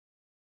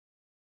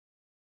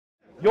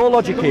Your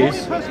logic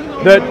is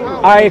that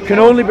I can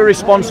only be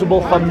responsible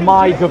for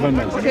my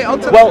government.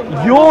 Well,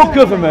 your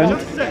government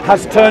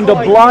has turned a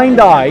blind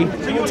eye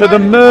to the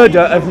murder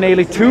of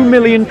nearly 2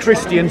 million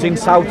Christians in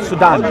South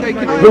Sudan,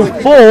 who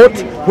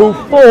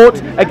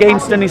fought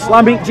against an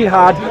Islamic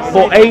jihad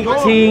for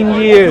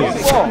 18 years.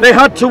 They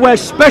had to wear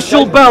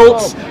special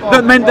belts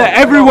that meant that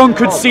everyone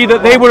could see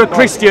that they were a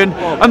Christian,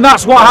 and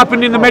that's what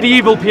happened in the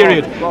medieval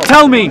period.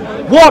 Tell me,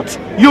 what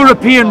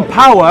European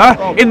power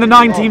in the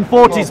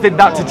 1940s did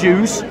that to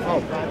Jews?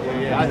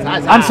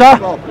 Answer?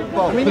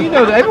 I mean, you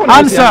know that everyone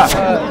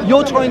Answer!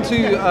 You're trying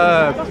to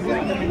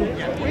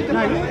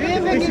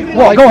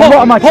what? Go on, what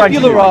am I trying to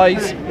do?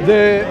 Popularise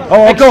the...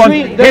 Oh, go on.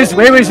 Here's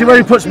where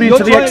he puts me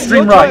into the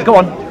extreme right. Go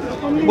on.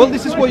 Well,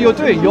 this is what you're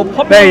doing. You're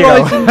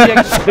popularising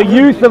the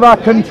youth of our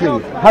country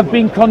have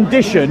been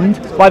conditioned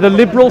by the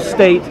liberal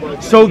state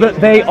so that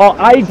they are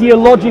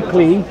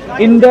ideologically,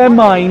 in their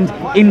mind,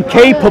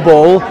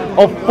 incapable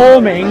of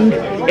forming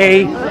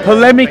a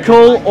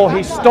polemical or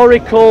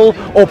historical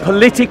or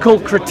political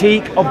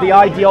critique of the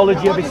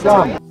ideology of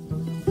Islam.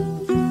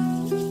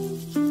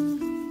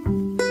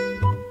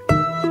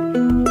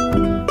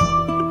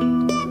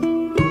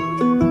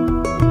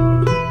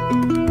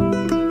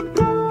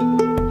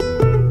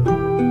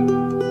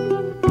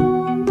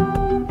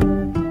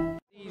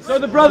 So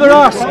the brother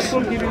asks,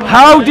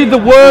 how did the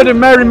word of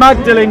Mary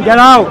Magdalene get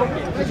out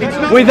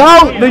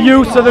without the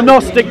use of the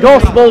Gnostic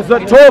Gospels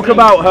that talk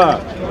about her?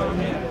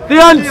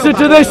 The answer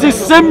to this is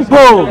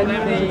simple.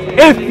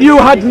 If you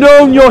had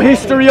known your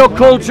history, your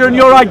culture and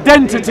your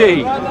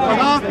identity.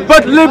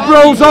 But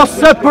liberals are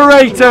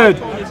separated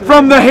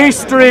from the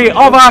history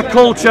of our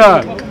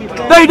culture.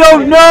 They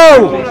don't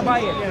know.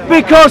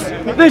 Because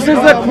this is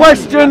the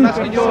question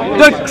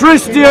that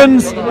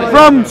Christians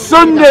from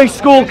Sunday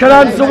school can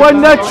answer when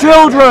they're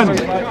children.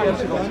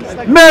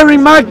 Mary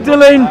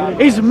Magdalene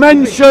is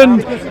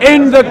mentioned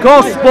in the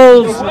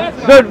Gospels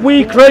that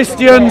we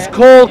Christians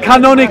call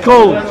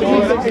canonical.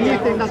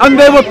 And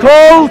they were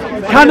called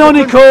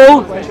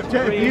canonical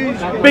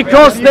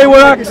because they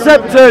were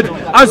accepted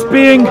as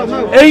being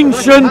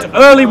ancient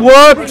early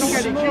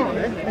works,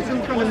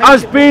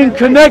 as being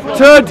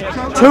connected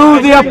to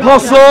the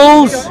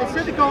apostles,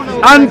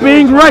 and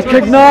being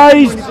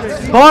recognized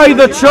by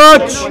the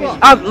church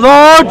at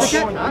large,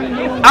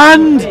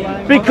 and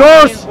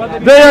because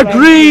they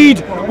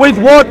agreed with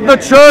what the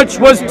church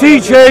was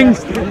teaching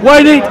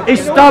when it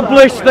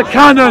established the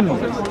canon.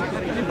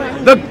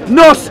 The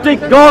Gnostic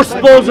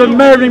Gospels of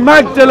Mary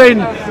Magdalene,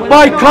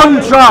 by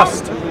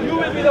contrast,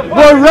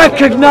 were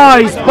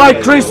recognized by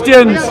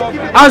Christians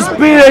as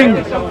being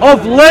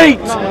of late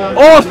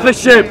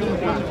authorship,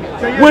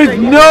 with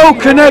no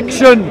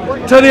connection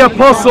to the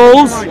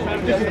apostles,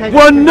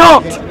 were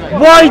not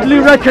widely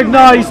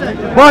recognized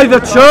by the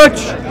church,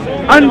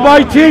 and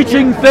by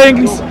teaching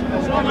things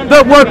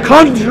that were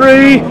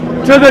contrary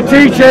to the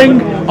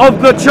teaching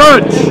of the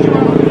church,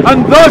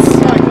 and thus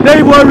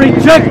they were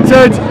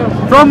rejected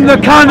from the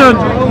canon,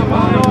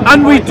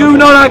 and we do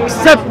not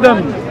accept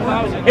them.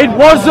 It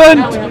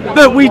wasn't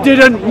that we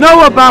didn't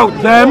know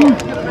about them,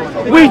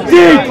 we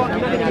did,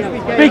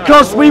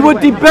 because we were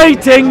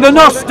debating the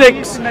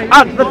Gnostics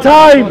at the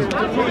time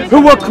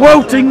who were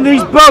quoting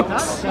these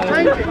books,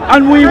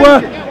 and we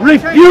were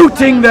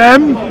refuting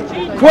them,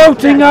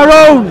 quoting our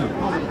own.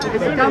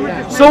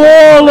 So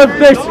all of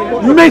this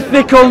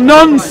mythical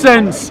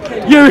nonsense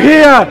you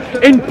hear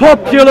in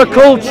popular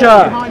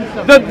culture,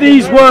 that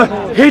these were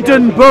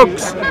hidden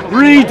books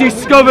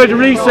rediscovered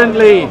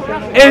recently,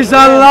 is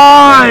a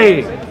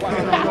lie.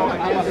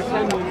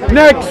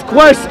 Next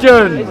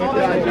question.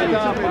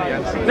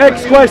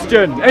 Next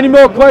question. Any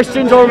more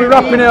questions, or are we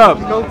wrapping it up?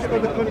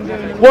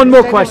 One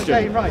more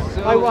question.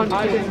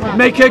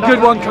 Make it a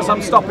good one, because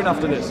I'm stopping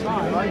after this.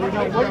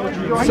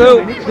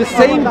 So the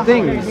same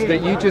things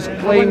that you just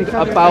claimed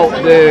about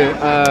the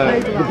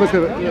book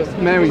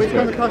of Mary's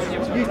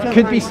book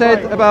could be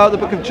said about the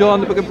book of John,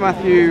 the book of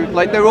Matthew.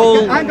 Like, they're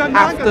all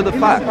after the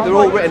fact. They're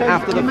all written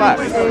after the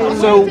fact.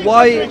 So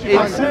why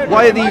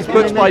are these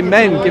books by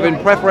men given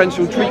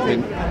preferential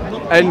treatment,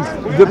 and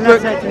the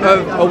book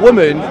of a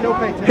woman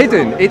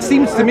hidden? It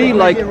seems to me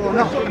like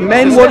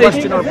men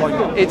wanted.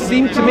 It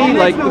seemed to me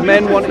like the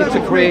men wanted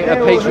to create a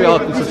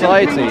patriarchal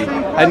society,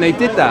 and they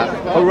did that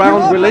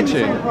around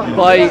religion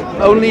by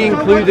only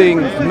including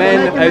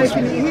men as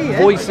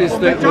voices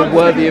that were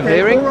worthy of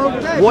hearing.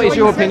 What is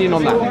your opinion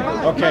on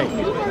that? Okay.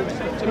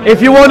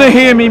 If you want to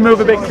hear me, move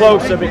a bit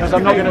closer, because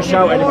I'm not going to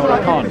shout anymore.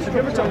 I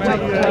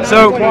can't.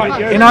 So,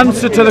 in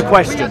answer to the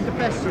question,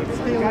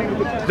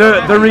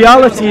 the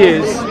reality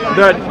is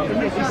that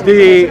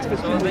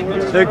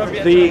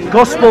the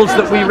Gospels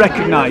that we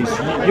recognise,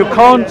 you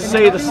can't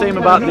say the same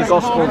about the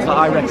Gospels that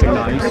I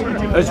recognise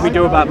as we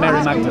do about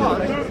Mary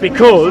Magdalene,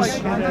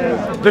 because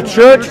the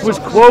church was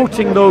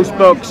quoting those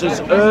books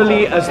as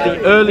early as the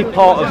early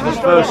part of the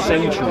 1st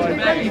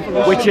century,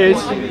 which is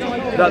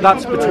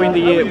that's between the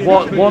year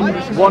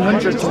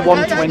 100 to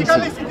 120.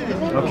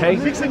 Okay,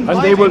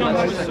 and they were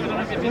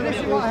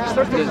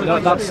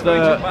That's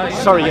the...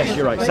 Sorry, yes,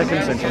 you're right.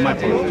 2nd century, my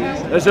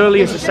apologies. As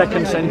early as the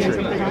 2nd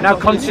century. Now,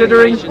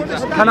 considering...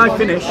 Can I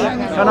finish?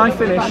 Can I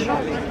finish?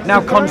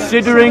 Now,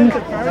 considering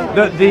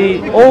that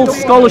all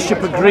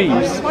scholarship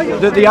agrees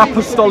that the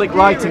apostolic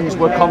writings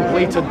were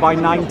completed by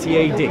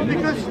 90 AD,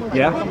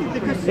 yeah?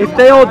 If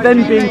they are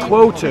then being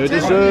quoted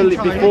as early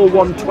before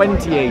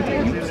 120 AD,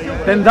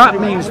 then that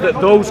means that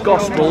those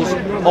Gospels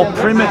are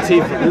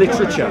primitive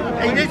literature.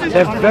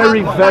 They're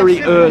very,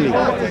 very early.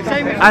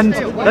 And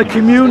the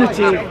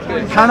community,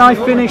 can I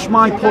finish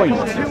my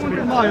point?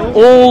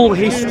 All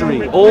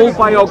history, all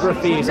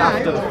biography is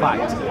after the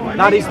fact.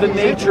 That is the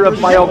nature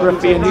of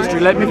biography and history.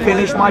 Let me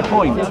finish my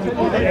point.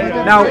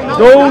 Now,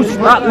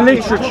 that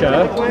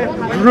literature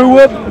grew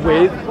up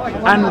with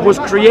and was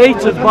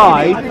created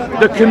by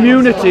the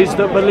communities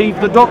that believe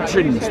the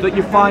doctrines that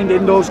you find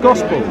in those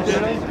Gospels,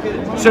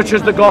 such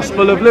as the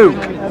Gospel of Luke.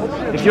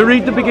 If you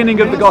read the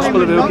beginning of the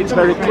Gospel of Luke, it's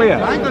very clear.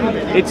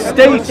 It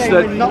states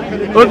that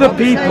other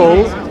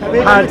people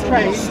had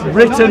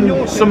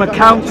written some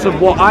accounts of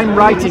what I'm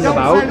writing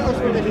about,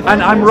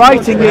 and I'm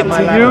writing it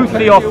to you,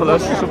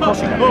 Theophilus.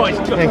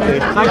 Thank you.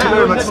 Thank you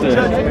very much, Steve.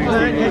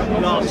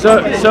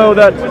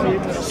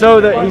 So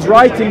that he's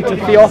writing to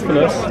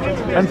Theophilus,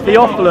 and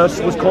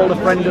Theophilus was called a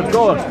friend of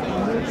God,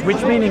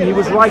 which meaning he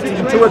was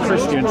writing to a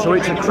Christian. So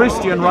it's a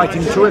Christian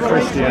writing to a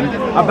Christian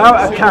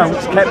about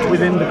accounts kept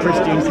within the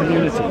Christian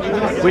community,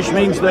 which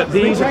means that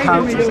these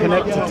accounts are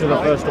connected to the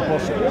first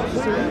apostles,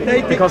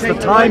 because the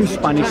time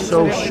span is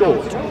so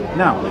short.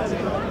 Now,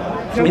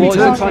 in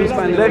terms,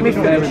 let me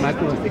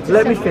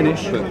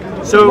finish.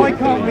 So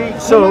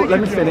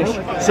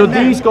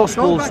these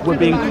Gospels were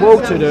being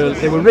quoted early.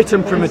 They were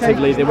written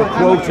primitively. They were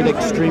quoted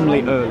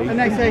extremely early.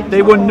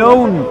 They were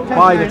known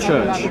by the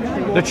church.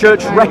 The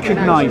church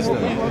recognized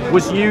them,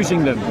 was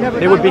using them.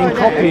 They were being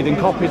copied and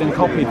copied and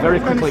copied very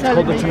quickly. It's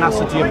called the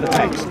tenacity of the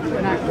text.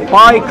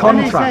 By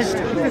contrast,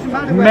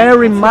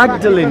 Mary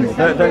Magdalene,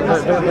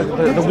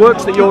 the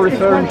works that you're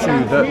referring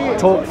to that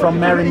talk from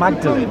Mary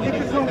Magdalene,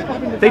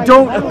 they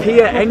don't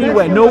appear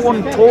anywhere. No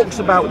one talks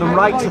about them,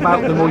 writes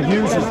about them, or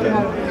uses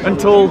them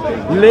until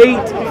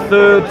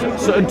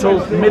until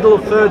middle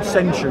 3rd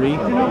century,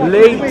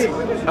 late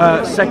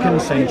 2nd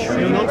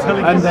century,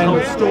 and then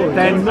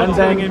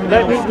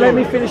let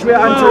me finish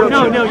without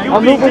interruption.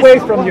 I'll move away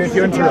from you if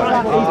you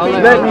interrupt.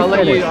 I'll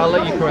let you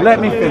correct. Let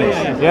me finish.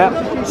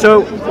 Yeah.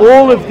 So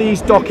all of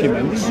these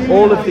documents.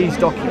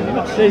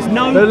 There's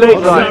no.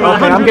 Right.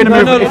 Okay. I'm going to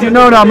move.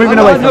 I'm moving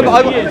away from you.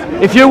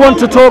 If you want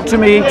to talk to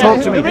me,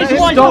 talk to me.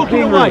 Stop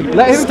being rude.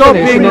 Stop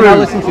being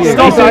rude.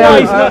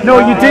 Stop. No,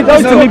 you did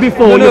this to me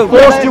before. You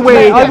forced your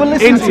way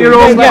into your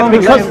own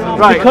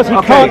because he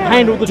can't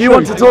handle the truth. Do you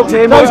want to talk to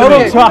him or to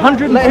me? To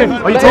 150.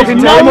 Are you talking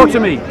to him or to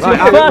me?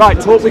 Right,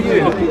 talk with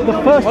you.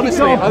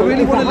 Honestly, I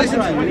really want to listen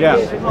to you. Yeah.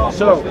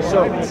 So,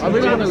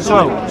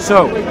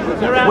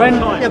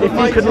 if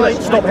you could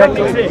stop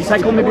heckling. He's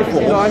heckled me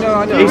before. No, I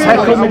know. He's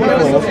heckled me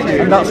before,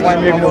 and that's why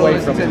I'm moving away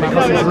from him,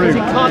 because he's rude.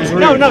 He's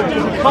rude.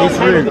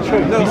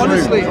 No,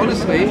 honestly.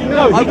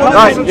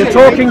 Right, you're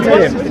talking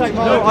to him.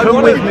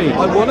 Come with me.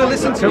 I want to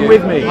listen to you. Come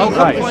with me.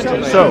 Right.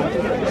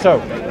 So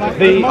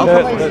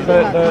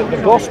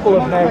the Gospel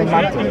of Mary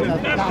Magdalene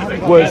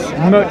was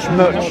much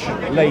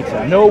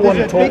later. No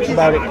one talks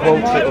about it,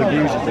 quotes it, or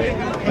uses it.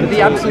 But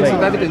the absence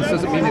of evidence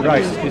doesn't mean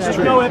it's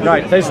true.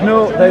 Right. There's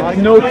no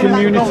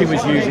community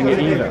was using it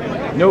either.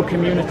 No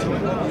community.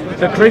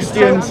 The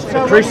Christians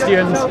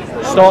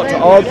start to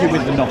argue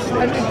with the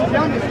Gnostics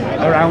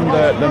around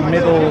the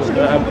middle,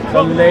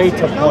 the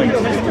later point.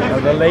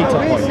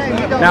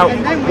 Now,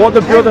 what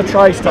the brother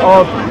tries to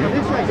argue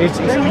is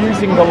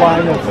using the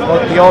line of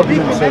the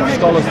arguments of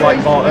scholars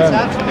like Bart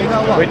Ehrman,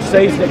 which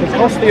says that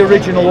because the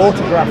original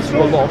autographs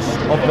were lost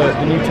of the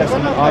New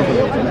Testament, I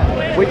believe,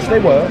 which they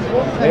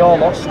are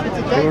lost.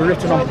 They were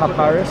written on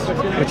papyrus,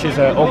 which is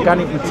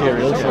organic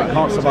material, so it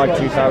can't survive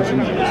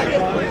 2,000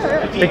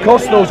 years.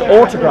 Because those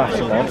autographs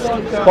are lost,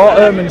 Bart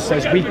Ehrman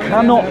says we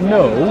cannot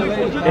know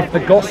if the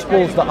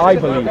Gospels that I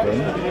believe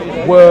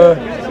in were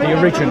the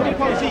original.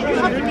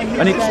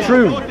 And it's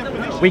true,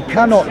 we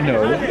cannot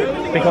know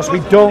because we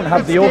don't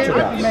have the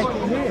autographs.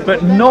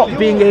 But not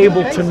being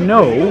able to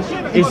know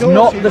is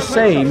not the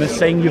same as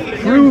saying you've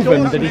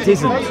proven that it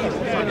isn't.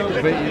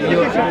 But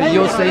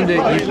you're saying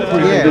that you've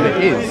proven that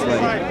it is.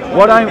 Like,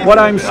 what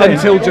I'm saying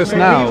until just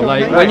now,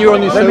 like when you're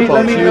on your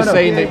soapbox, you were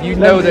saying that you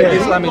know that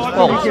Islam is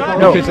false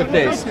because of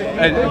this.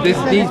 And these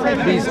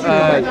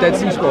Dead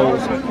Sea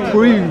Scrolls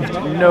proved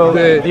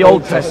the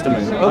Old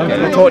Testament.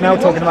 Okay. We're now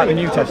talking about the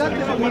New Testament.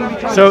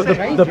 So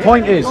the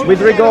point is,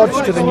 with regards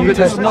to the New Testament,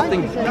 there's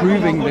nothing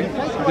proving the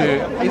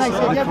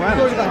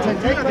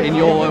Quran in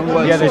your own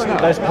words. Yeah,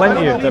 there's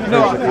plenty of the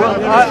proofs.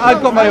 Well,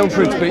 I've got my own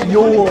proofs, but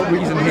your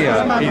reason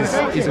here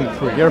isn't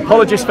proof. You're an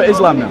apologist for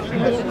Islam now.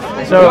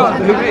 So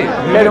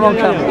get him on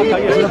camera.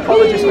 He's an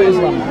apologist for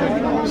Islam.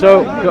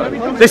 So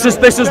this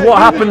is what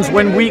happens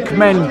when weak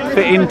men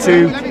fit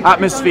into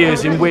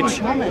atmospheres in which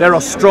there are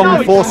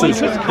strong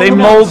forces. They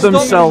mould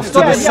themselves to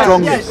the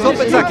strongest.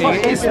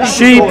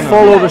 Sheep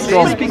follow the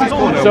strong.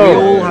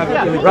 So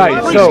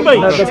right. So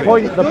the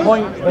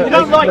point.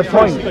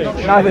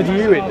 Neither do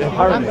you,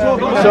 apparently.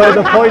 So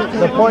the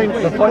point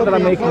that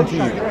I'm making to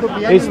you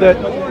is that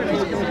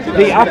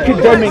the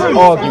academic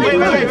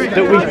argument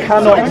that we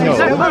cannot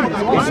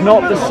know is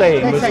not the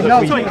same as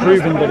that we've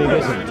proven that it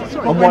isn't.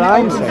 And what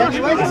I'm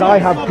saying is I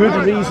have good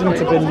reason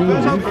to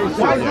believe.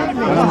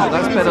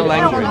 That's better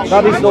language.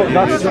 That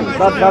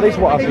is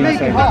what I've been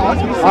saying.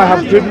 I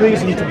have good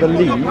reason to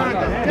believe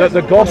that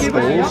the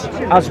Gospels,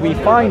 as we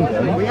find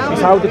them, is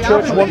how the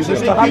church wants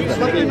us to have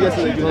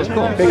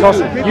them.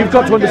 Because you've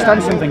got to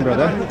understand something,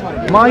 brother.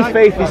 My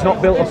faith is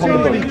not built upon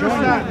the book.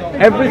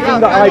 Everything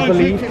that I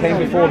believe came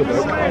before the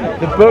book.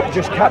 The book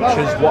just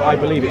captures what I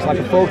believe. It's like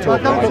a photo.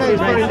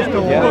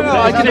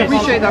 Yeah. I can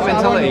appreciate that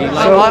mentality.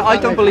 Like, I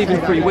don't believe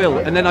in free will,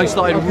 and then I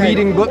started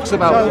reading books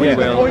about free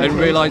will and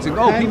realizing,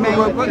 oh, people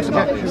wrote books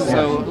about this.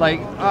 So,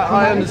 like,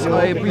 I understand,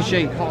 I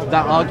appreciate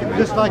that argument,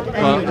 but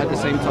at the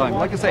same time,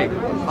 like I say,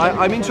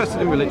 I'm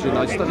interested in religion.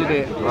 I studied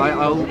it.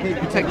 I'll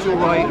protect your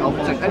right. I'll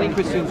protect any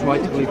Christian's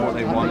right to believe what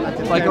they want.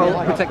 Like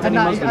I'll protect any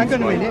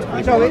Muslim's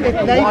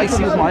right. What I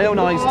see with my own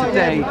eyes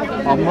today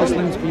are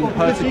Muslims being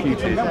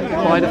persecuted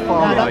by the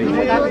far right.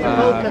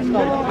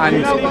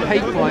 And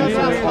hate crimes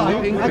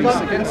are increase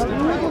against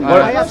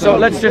them. So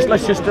let's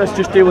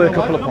just deal with a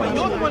couple of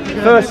points.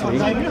 Firstly,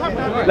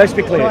 let's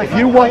be clear. If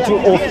you want to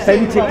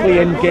authentically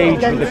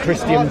engage with the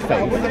Christian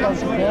faith,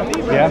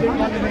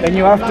 then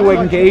you have to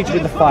engage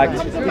with the fact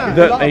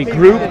that a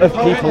group of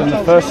people in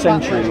the first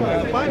century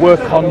were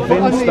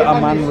convinced that a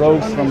man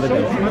rose from the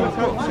dead,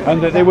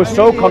 and that they were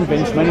so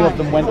convinced, many of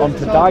them went on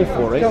to die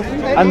for it,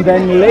 and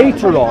then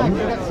later on,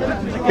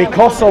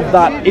 because of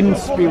that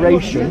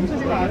inspiration,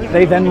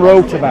 they then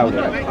wrote about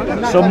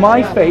it. So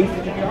my faith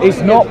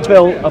is not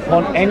built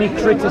upon any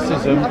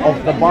criticism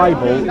of the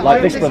Bible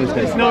like this brother's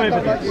did. There's no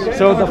evidence.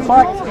 So the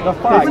fact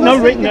there's no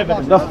written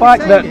evidence. The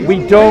fact that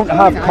we don't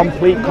have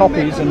complete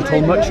copies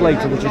until much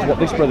later, which is what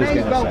this brother's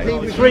going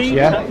to say.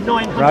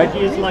 900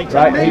 years later.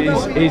 Right,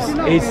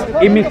 is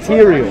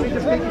immaterial,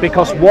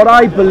 because what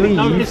I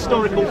believe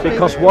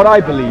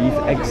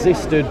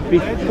existed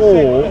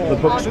before the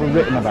books were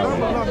written about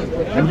it.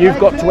 And you've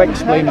got to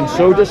explain, and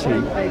so does he,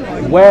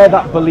 where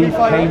that belief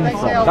came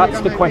from. That's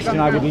the question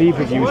I would leave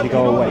with you as you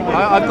go away.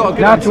 I've got a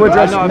good now answer. to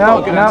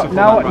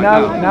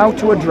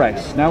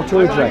address now to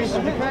address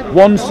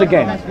once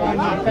again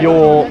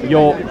your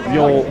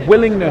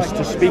willingness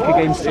to speak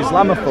against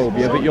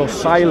Islamophobia, but your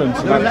silence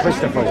about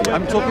Christophobia.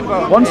 I'm talking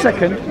about one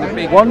second.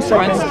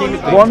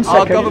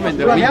 Our government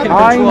that we can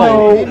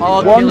control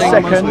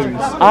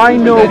I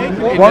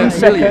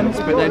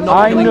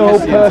know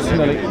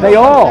personally they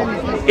are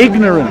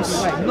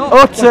ignorance.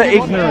 Utter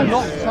ignorance.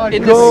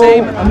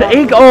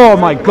 Oh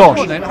my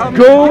gosh!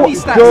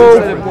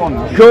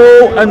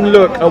 Go and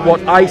look at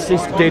what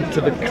ISIS did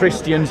to the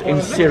Christians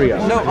in Syria.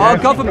 No, our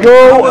government.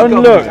 Go and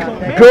look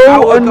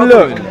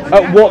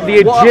at what the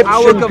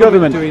Egyptian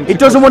government. He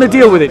doesn't want to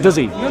deal with it, does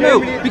he? No,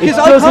 because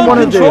I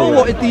can't control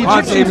what the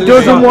Egyptians are doing.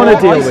 Doesn't want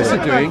to deal with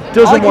it.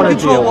 Doesn't want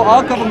to deal what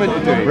our government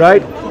are doing.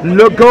 Right?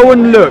 Go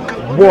and look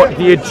what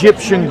the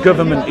Egyptian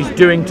government is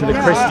doing to the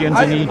Christians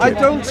in Egypt.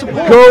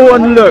 Go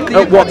and look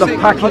at what the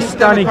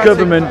Pakistani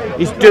government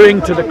is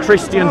doing to the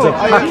Christians of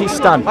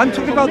Pakistan. I'm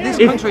talking about this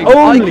country.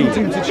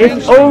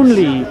 If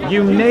only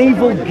you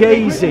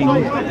navel-gazing,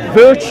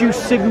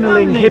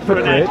 virtue-signalling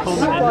hypocrites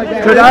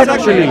could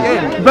actually...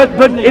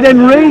 But it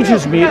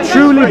enrages me, it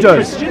truly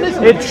does.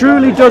 It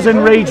truly does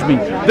enrage me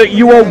that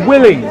you are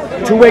willing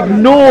to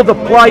ignore the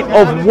plight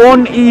of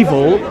one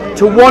evil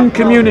to one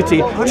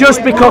community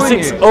just because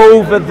it's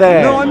over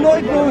there. No, I'm not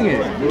ignoring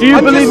it. Do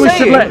you believe we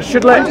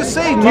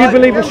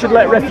should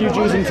let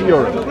refugees into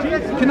Europe?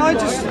 Can I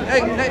just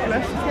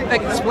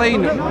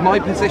explain my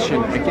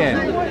position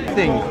again?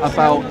 Thing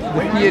about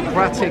the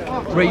theocratic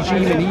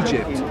regime in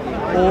Egypt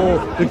or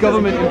the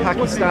government in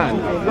Pakistan,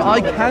 that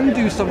I can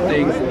do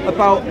something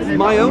about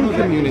my own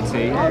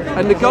community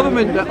and the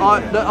government that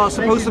are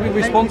supposed to be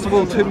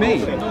responsible to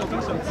me.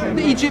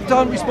 Egypt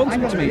aren't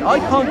responsible to me. I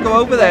can't go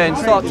over there and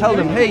start telling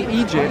them, hey,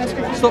 Egypt,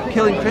 stop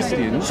killing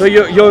Christians. So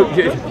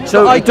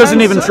so it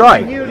doesn't even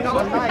try.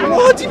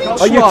 What do you mean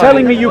try? Are you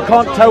telling me you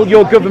can't tell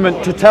your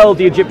government to tell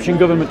the Egyptian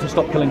government to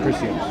stop killing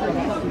Christians?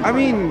 I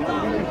mean...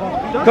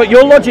 But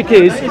your logic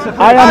is, your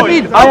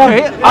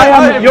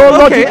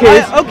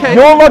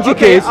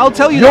logic is, I'll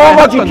tell you your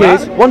logic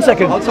is, one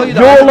second,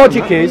 your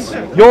logic is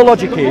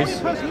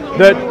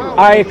that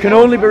I can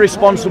only be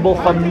responsible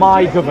for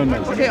my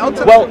government.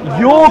 Well,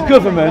 your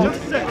government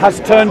has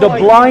turned a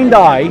blind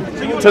eye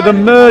to the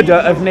murder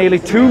of nearly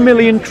 2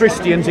 million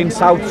Christians in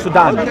South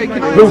Sudan,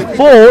 who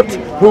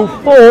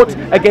fought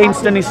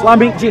against an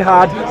Islamic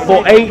jihad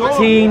for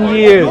 18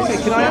 years.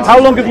 How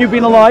long have you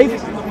been alive?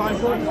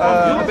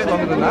 a bit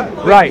longer than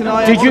that. Right.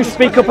 Did you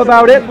speak up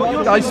about it?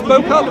 I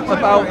spoke up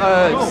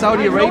about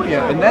Saudi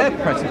Arabia and their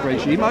oppressive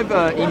regime. I've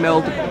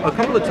emailed a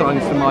couple of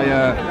times to my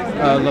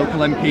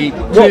local MP.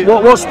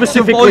 What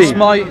specifically? To voice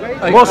my,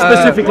 what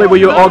specifically were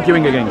you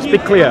arguing against? Be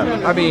clear.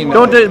 I mean,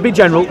 don't be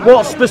general.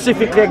 What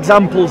specific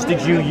examples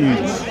did you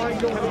use?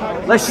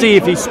 Let's see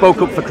if he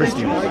spoke up for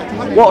Christians.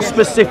 What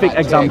specific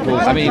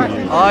examples? I mean,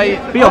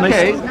 be honest.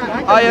 Okay,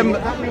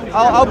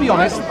 I'll be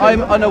honest.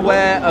 I'm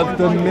unaware of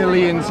the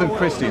millions of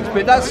Christians,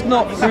 but that's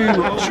not through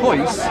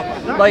choice.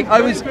 Like,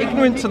 I was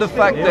ignorant to the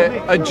fact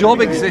that a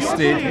job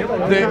existed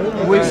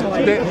that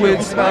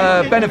was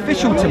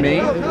beneficial to me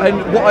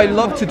and what I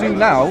love to do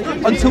now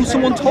until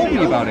someone told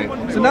me about it.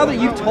 So now that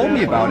you've told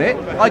me about it,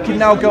 I can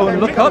now go and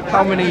look up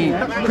how many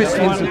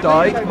Christians have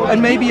died,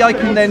 and maybe I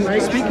can then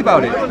speak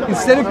about it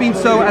instead of being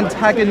so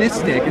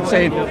antagonistic and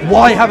saying,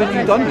 "Why haven't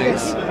you done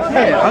this?"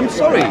 Hey, I'm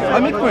sorry,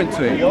 I'm ignorant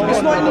to it.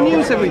 It's not in the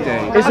news every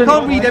day. I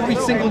can't read every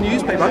single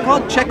newspaper. I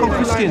can't check on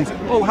Christians.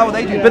 Oh, how are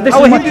they doing? But this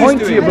is my point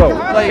to you, bro.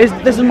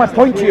 This is my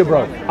point to you,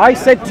 bro. I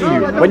said to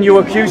you, when you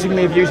were accusing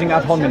me of using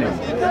ad hominem,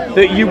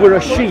 that you were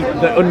a sheep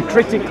that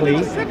uncritically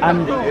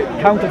and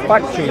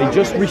counterfactually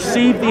just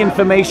received the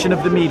information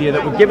of the media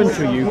that were given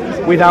to you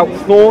without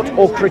thought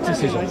or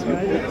criticism.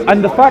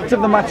 And the fact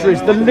of the matter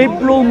is, the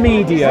liberal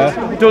media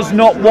does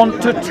not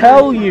want to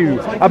tell you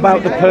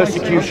about the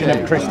persecution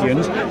of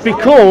Christians,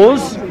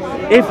 because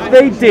if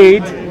they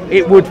did,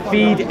 it would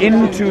feed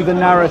into the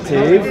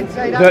narrative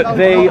that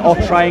they are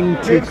trying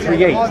to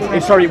create.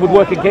 Sorry, it would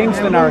work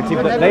against the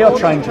narrative that they are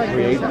trying to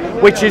create,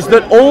 which is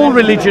that all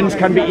religions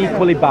can be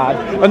equally bad,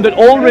 and that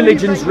all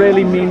religions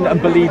really mean and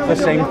believe the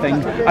same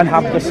thing and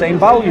have the same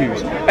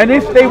values. And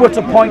if they were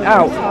to point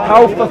out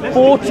how for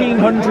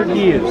 1400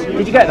 years,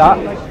 did you get that?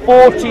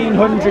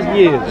 1400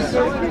 years,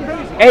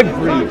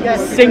 every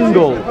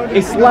single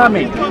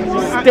Islamic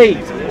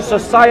state,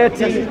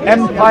 society,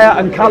 empire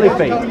and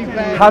caliphate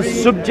has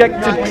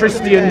subjected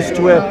Christians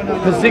to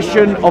a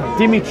position of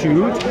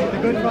dimitude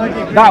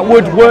that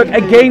would work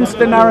against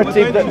the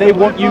narrative that they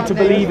want you to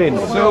believe in.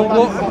 So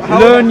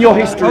learn your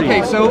history.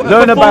 Okay, so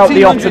learn about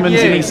the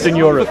Ottomans in Eastern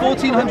Europe. For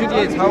 1400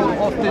 years, how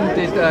often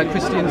did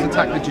Christians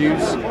attack the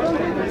Jews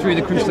through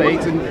the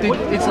Crusades, and did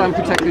Islam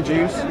protect the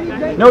Jews?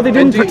 No, they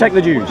didn't protect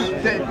the Jews.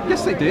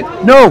 Yes, they did.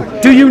 No.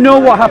 Do you know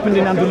what happened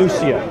in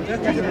Andalusia?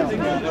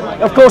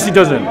 Of course he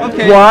doesn't.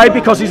 Okay. Why?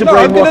 Because he's a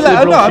brainwashed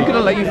liberal sheep. I'm going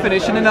to let you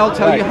finish, and then I'll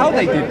tell you how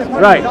they did.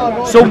 Right.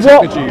 So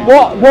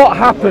what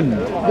happened?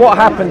 What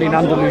happened in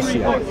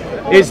Andalusia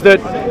is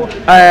that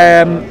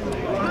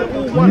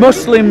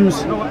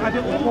Muslims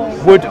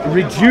would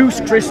reduce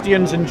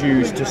Christians and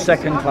Jews to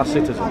second-class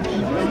citizens.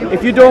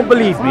 If you don't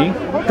believe me,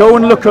 go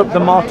and look up the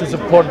martyrs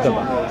of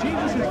Cordoba.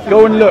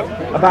 Go and look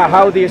about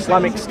how the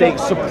Islamic State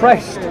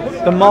suppressed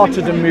the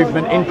martyrdom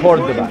movement in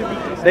Cordoba.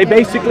 They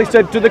basically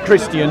said to the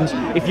Christians,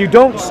 if you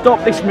don't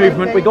stop this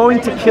movement, we're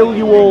going to kill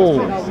you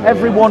all,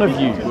 every one of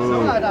you.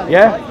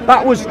 Yeah,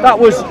 that was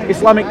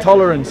Islamic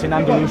tolerance in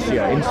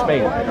Andalusia, in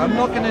Spain. I'm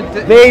not going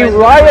to. They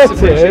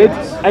rioted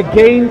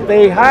against.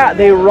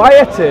 They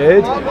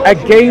rioted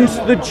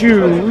against the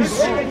Jews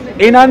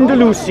in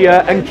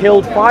Andalusia and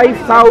killed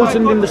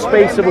 5,000 in the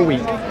space of a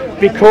week,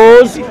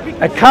 because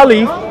a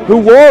caliph who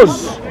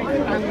was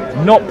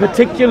not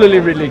particularly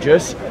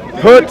religious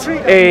put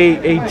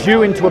a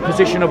Jew into a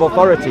position of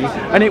authority,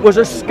 and it was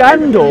a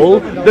scandal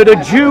that a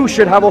Jew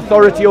should have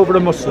authority over a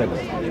Muslim.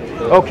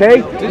 Okay?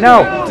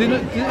 Now, are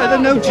there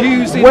no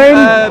Jews in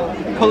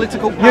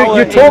political power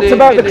you talked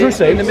about the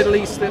Crusades in the Middle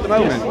East at the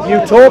moment? You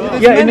talked,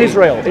 yeah, in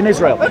Israel. In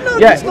Israel. No,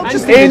 yeah, it's not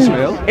just in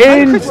Israel.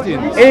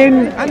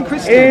 And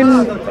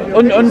Christians.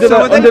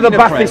 Under the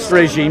Ba'athist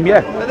regime,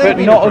 yeah, but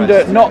not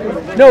under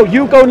No,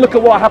 you go and look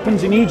at what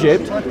happens in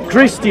Egypt.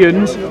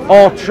 Christians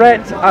are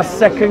treated as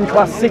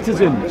second-class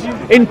citizens.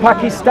 In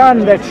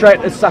Pakistan, they're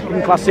treated as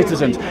second-class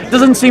citizens.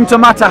 Doesn't seem to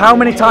matter how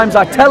many times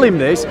I tell him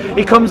this,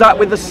 he comes out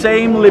with the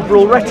same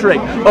liberal rhetoric.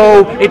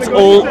 Oh, it's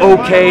all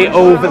okay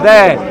over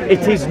there.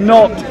 It is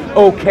not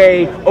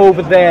okay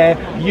over there.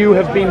 You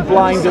have been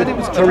blinded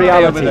to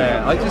reality. Over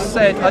there. I just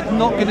said I'm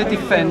not going to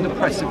defend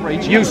oppressive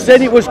regimes. You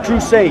said it was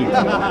crusade.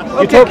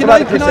 You talked about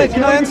the crusade.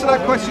 Can I answer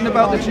that question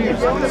about the Jews?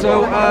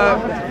 So,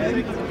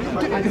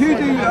 who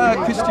do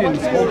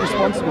Christians hold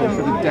responsible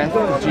for the death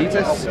of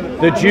Jesus?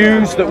 The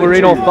Jews that were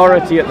in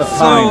authority at the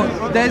time.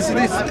 So there's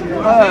this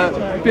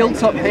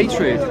built-up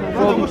hatred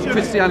from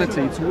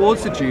Christianity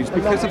towards the Jews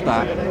because of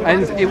that,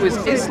 and it was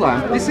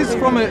Islam. This is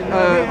from an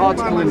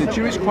article in the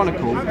Jewish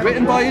Chronicle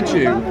written by a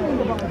Jew.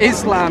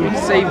 Islam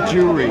saved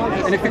Jewry,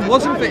 and if it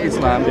wasn't for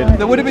Islam,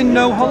 there would have been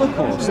no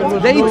Holocaust.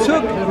 They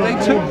took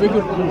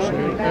bigger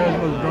crusade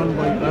as was done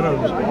by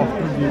Arabs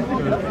after the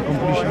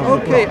completion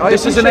of okay, the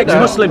this is an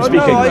ex-Muslim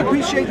speaking. No, I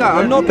appreciate that.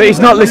 I'm not. But he's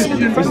not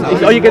listening.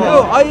 Are you getting?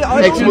 No,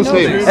 I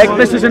ex-Muslim.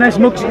 This is an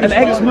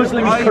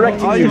ex-Muslim. He's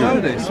correcting you. I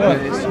know this, but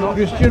it's not.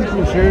 Christian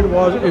crusade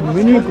was a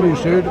mini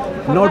crusade,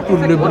 not to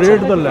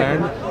liberate the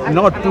land,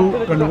 not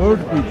to convert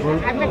people,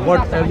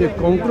 but as a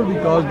counter,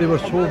 because they were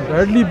so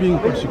badly being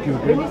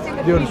persecuted,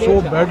 they were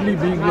so badly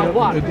being their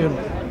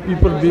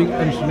people being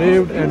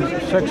enslaved and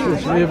sexual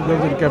slave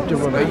girls and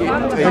captive women,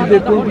 and they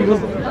couldn't even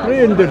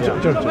pray in their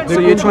churches. So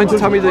you're trying to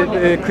tell me that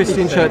the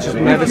Christian church has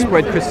never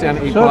spread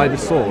Christianity by the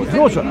sword?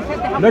 No, sir.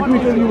 Let me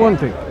tell you one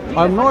thing.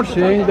 I'm not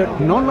saying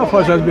that none of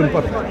us has been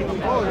perfect.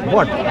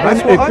 But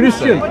when a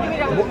Christian,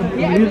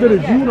 neither a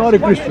Jew nor a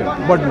Christian,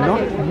 but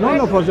none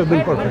of us have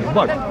been perfect.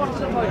 But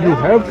you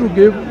have to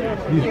give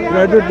the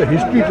credit. The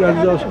history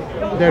tells us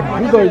that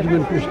Judaism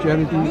and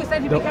Christianity,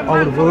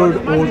 our word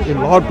owes a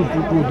lot to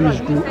these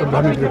two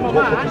Abrahamic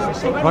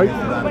religions. Right?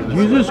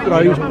 Jesus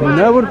Christ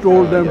never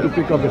told them to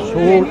pick up a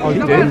sword or to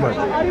convert.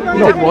 He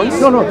did once.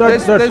 No,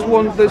 there's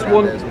one.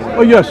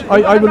 Oh yes,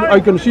 I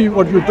can see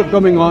what you're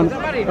coming on.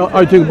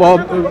 I think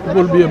Bob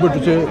will be able to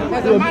say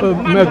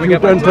Matthew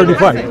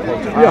 10:35.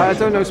 Yeah, I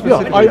don't know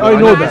specifically. Yeah, I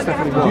know that.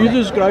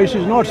 Jesus Christ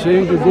is not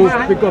saying to go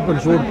pick up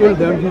and sword, kill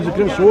them. Jesus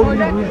Christ sword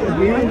will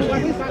be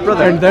against you.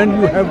 Brother, and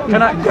then you have to...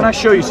 Can I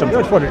show you something?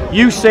 That's what it.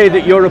 You say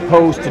that you're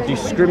opposed to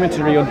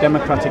discriminatory,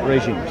 undemocratic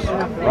regimes,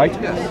 right?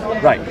 Yes.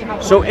 Right.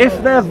 So if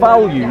their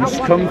values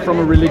come from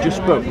a religious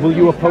book, will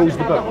you oppose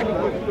the book?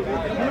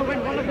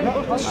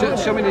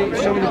 Show me the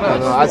verse.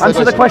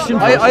 Answer the question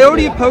first. I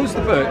already opposed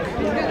the book.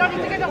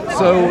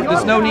 So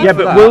there's no need for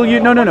but that. will you?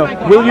 No.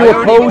 Will you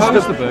oppose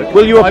the book?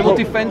 Will you? I will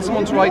defend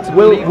someone's right to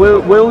will,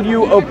 believe. will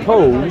you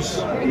oppose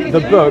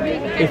the book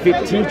if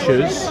it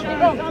teaches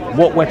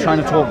what we're trying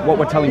to talk, what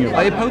we're telling you about?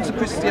 I oppose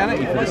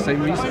Christianity for the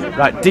same reason.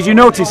 Right? Did you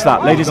notice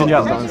that, ladies and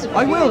gentlemen?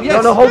 I will.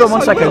 Yes. No. Hold on yes,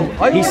 one I second.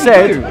 will.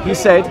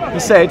 He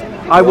said.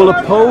 I will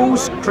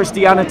oppose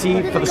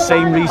Christianity for the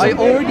same reason. I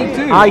already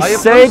do. I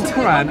said oppose the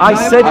Quran. I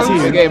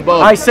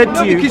said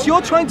to you. Because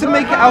you're trying to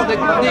make it out that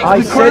the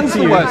said Quran's to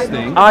the you, worst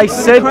thing. I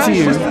said Quran's to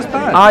you, just as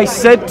bad. I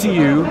said to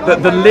you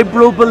that the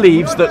liberal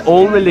believes that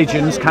all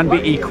religions can be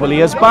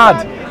equally as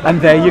bad.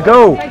 And there you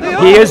go.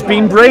 He has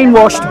been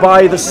brainwashed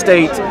by the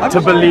state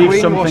to believe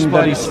something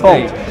that is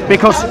false.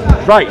 Because,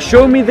 right,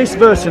 show me this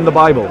verse in the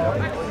Bible.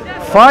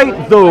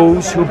 Fight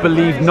those who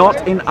believe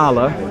not in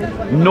Allah,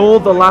 nor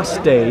the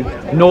last day,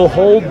 nor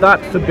hold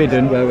that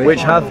forbidden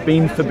which hath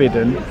been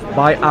forbidden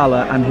by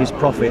Allah and his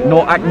Prophet,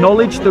 nor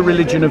acknowledge the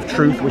religion of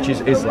truth, which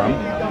is Islam,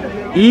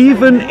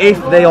 even if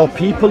they are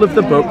people of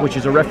the book, which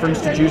is a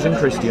reference to Jews and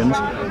Christians,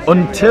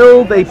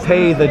 until they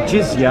pay the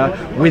jizya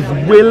with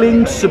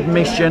willing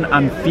submission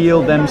and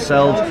feel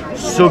themselves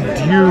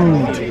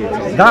subdued.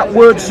 That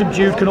word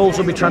subdued can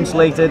also be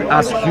translated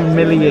as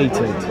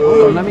humiliated.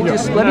 Let me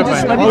just read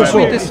this. Can I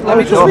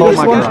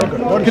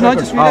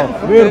just read it?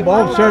 Where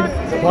Bob said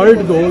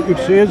fight those, it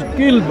says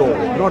kill those,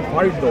 not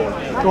fight those.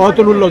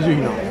 Qatilul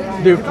lazina.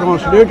 They've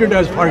translated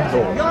as fight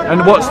those.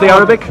 And what's the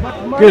Arabic?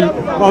 Kill.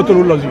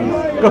 Qatilul lazina.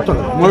 Qatl.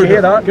 Did you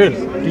hear that? Kill.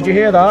 Did you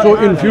hear that? So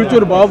in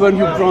future, Bob, when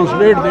you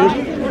translate this,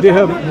 they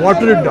have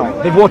watered it down.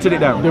 They've watered it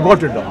down. They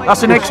watered it down.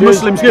 That's an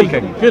ex-Muslim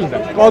speaking. Kill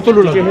them.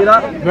 Qatilul Did you hear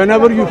that?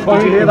 Whenever you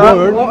find hear a that?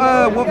 word,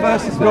 What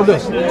verse is no,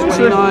 this? this.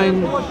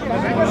 29.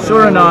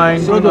 Surah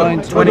 9,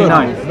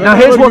 29. Now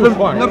here's what the...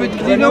 No, but do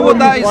you know what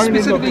that is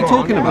specifically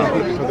talking about?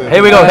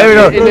 Here we go,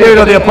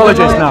 the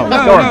apologists now.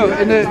 Go on.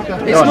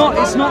 No,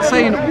 it's not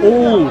saying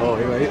all.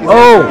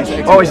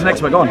 Oh, he's an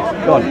expert. Go on.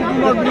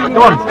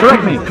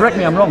 Correct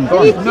me. I'm wrong. Go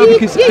on. No,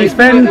 because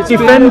defend the It's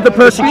been a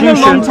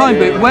persecution. long time,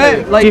 but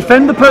where, like,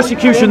 Defend the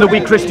persecution that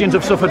we Christians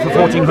have suffered for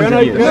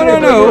 1400 years.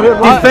 No.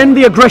 Defend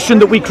the aggression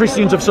that we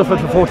Christians have suffered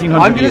for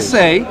 1400 I'm going to years.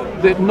 say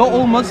that not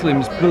all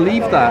Muslims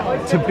believe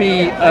that to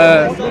be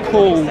a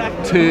call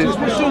to.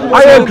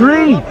 I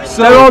agree.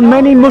 There are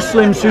many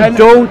Muslims who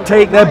don't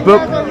take their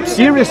book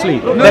seriously.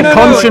 Their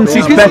conscience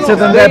is better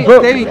than their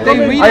book. They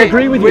read I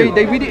agree with you.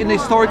 They read it in the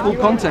historical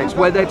context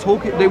where they're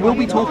talking. They will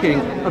be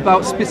talking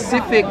about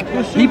specific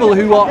people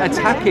who are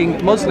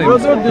attacking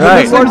Muslims.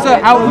 Right. Muslims are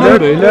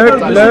outnumbered.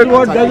 Look,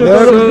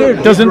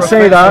 doesn't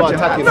say that.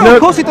 No, of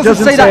course it doesn't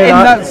say that in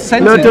that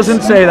sentence. No, it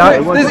doesn't say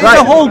that. There's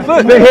a whole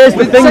book But here's the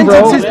with thing, bro.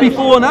 sentences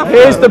before and after.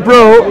 Here's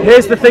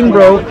the thing,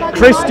 bro.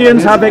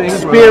 Christians have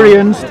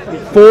experienced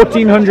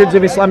 1400s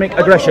of Islamic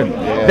aggression.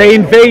 They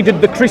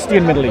invaded the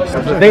Christian Middle East.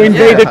 They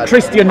invaded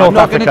Christian North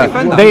Africa.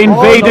 They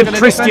invaded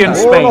Christian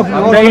Spain.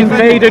 They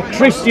invaded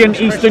Christian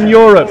Eastern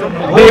Europe.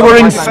 They were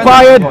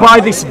inspired by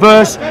this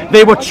verse.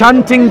 They were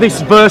chanting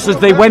this verse as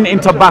they went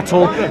into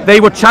battle. They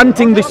were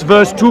chanting this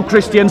verse to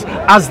Christians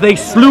as they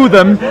slew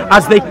them,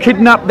 as they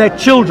kidnapped their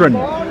children.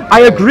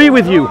 I agree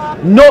with you.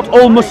 Not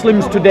all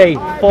Muslims today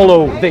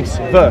follow this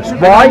verse.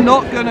 Why?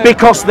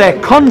 Because their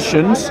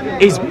conscience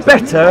is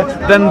better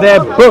than their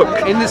book.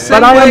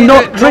 But I am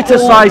not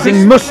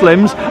criticizing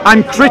Muslims.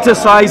 I'm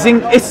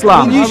criticizing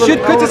Islam. Well, you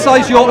should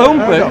criticize your own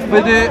book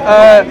for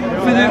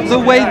the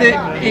way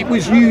that it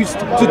was used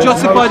to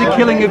justify the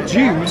killing of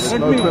Jews.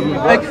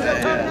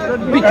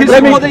 because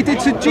of what they did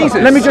to Jesus.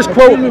 Let me just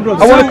quote.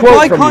 I want to quote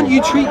why from can't you.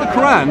 you treat the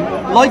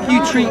Quran like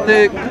you treat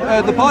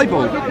the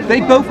Bible?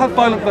 They both have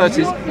violent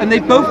verses, and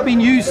they've both been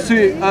used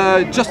to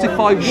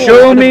justify war.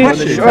 Show and me,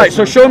 oppression. right?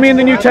 So show me in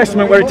the New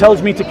Testament where it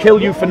tells me to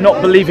kill you for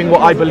not believing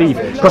what I believe.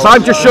 Because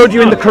I've just showed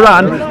you in the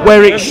Quran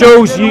where it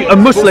shows you a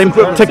Muslim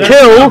to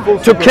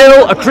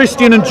kill a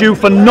Christian and Jew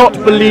for not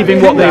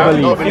believing what they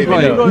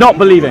believe. Not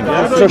believing.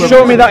 So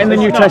show me that in the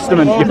New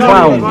Testament, you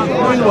clown.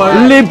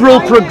 Liberal,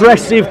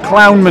 progressive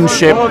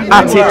clownmanship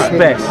at its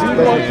best.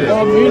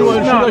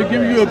 Meanwhile, should I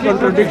give you a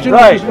contradiction?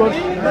 Right.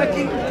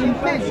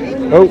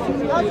 Oh.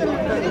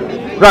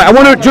 Right, I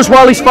want to, just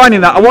while he's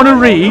finding that, I want to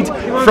read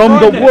from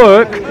the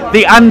work,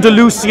 The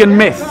Andalusian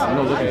Myth,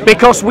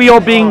 because we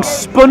are being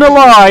spun a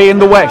lie in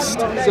the West.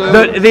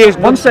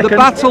 One second. The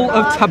Battle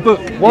of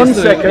Tabuk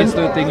is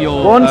the thing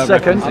you're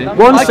referencing.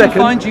 I can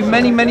find you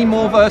many, many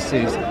more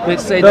verses that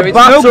say there is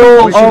no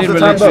compulsion in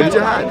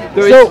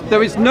religion.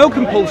 There is no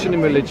compulsion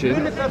in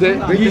religion.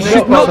 That you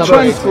should not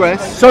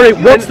transgress. Sorry,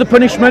 what's the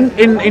punishment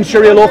in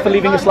Sharia law for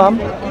leaving Islam?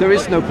 There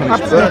is no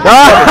punishment.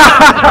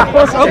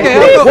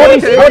 Okay. What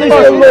is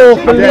the law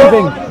for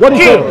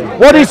leaving?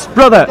 What is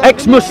brother?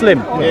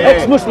 Ex-Muslim.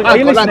 Ex-Muslim. Are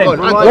you listening?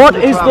 What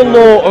is the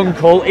law,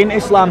 uncle, in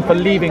Islam for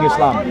leaving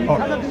Islam?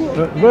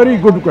 Very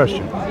good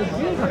question.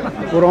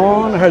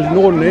 Quran has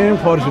no name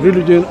for its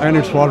religion and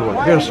its followers.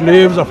 They are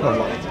slaves of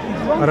Allah.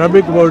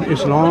 Arabic word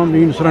Islam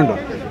means surrender,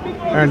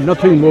 and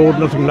nothing more,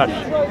 nothing less.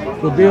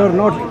 So they are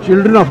not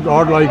children of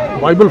God like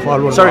Bible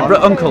followers. Sorry, are.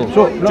 uncle.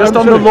 So just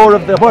on the law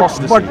of the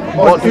apostasy.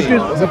 But it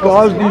is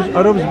because these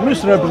Arabs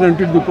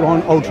misrepresented the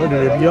Quran outside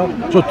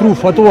Arabia. So through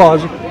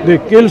fatwas, they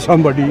kill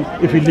somebody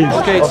if he leaves.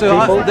 Okay,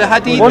 so the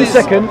hadith.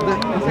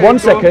 One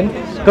second.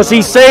 Because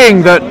he's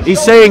saying that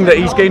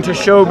he's going to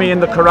show me in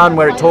the Quran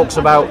where it talks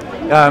about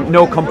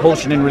no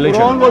compulsion in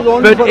religion.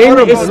 But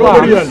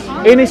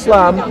in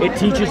Islam, it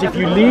teaches if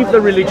you leave the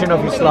religion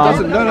of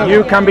Islam,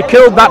 you can be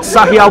killed. That's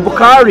Sahih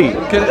al-Bukhari.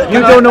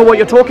 You don't know what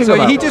you're talking about.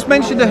 So he just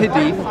mentioned the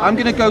hadith. I'm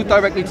going to go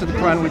directly to the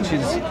Quran, which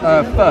is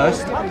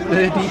first.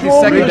 The hadith is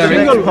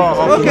secondary.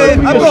 Okay,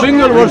 I've got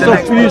single verse of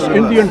peace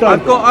in the entire.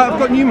 I've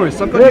got numerous.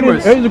 Here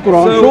is the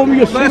Quran. Show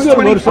me a single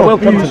verse of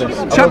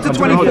peace. Chapter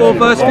 24,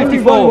 verse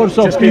 54. Verse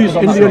of peace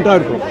in the entire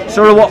Quran.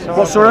 Surah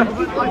what surah?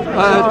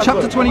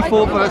 Chapter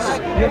 24, verse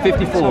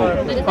 54.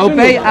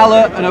 Obey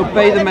Allah and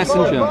obey the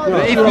Messenger.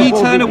 But if ye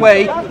turn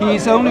away, he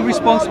is only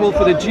responsible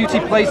for the duty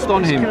placed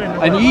on him,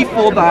 and ye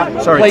for that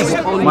placed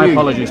on you. My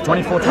apologies.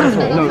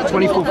 24:24. No,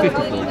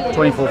 24:54.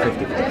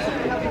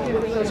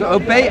 24:54. So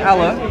obey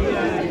Allah.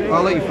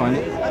 I'll let you find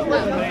it.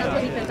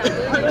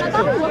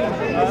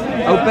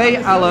 Obey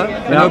Allah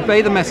and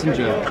obey the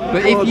Messenger.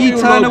 But if ye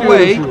turn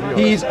away,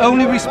 he is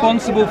only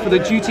responsible for the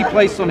duty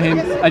placed on him,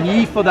 and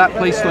ye for that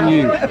placed on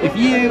you. If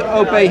ye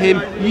obey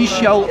him, ye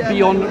shall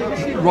be on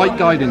right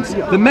guidance.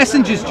 The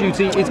messenger's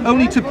duty is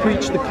only to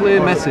preach the clear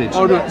message.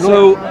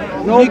 So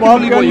you can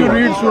believe what you want.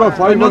 Read Surah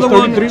 5, Another verse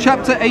one, 33.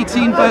 chapter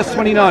 18, verse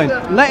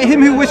 29. Let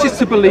him who wishes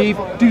to believe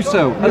do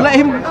so, and let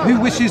him who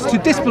wishes to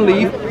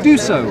disbelieve do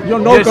so. You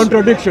know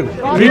contradiction.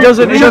 He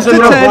doesn't know. He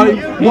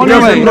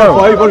doesn't know.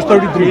 5 verse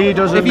 33. He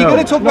doesn't know. If you're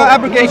going to talk about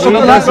abrogation,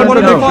 He that's doesn't one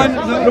of the know.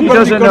 fine. He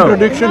doesn't know.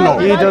 Contradiction now.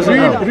 He doesn't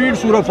know. Read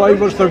Surah 5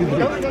 verse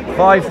 33.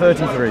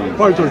 5:33.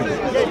 5:33.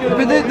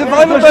 But the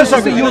violent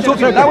verses that you were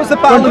talking about, that was the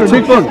battle of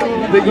Tabuk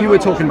that you were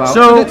talking about.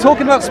 So they're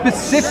talking about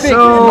specific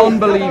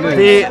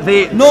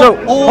non-believers. Not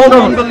all hold on.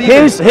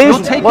 non-believers. Here's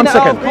Not taking one it out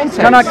of second.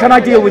 context. Can I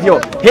deal with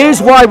you?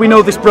 Here's why we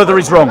know this brother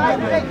is wrong.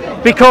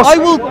 Because I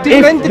will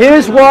defend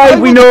here's why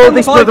we know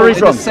this brother is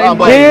wrong.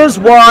 way. Here's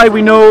why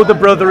we know the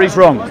brother is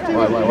wrong.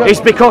 It's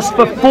because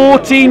for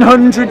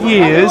 1400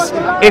 years,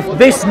 if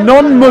this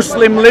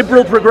non-Muslim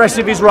liberal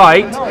progressive is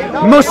right,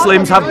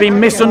 Muslims have been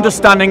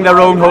misunderstanding their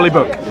own holy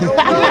book.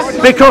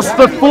 Because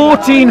for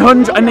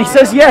 1400, and he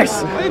says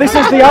yes, this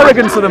is the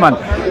arrogance of the man.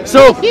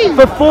 So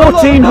for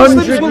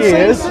 1400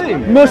 years,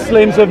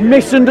 Muslims have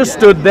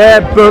misunderstood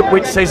their book,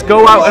 which says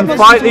go out and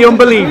fight the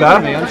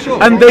unbeliever,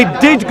 and they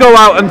did go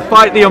out and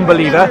fight the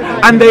unbeliever,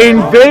 and they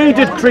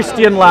invaded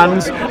Christian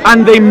lands,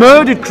 and they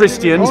murdered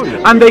Christians,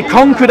 and they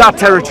conquered our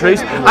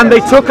territories, and they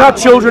took our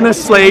children as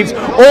slaves,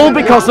 all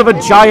because of a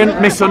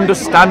giant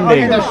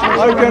misunderstanding.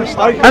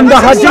 And the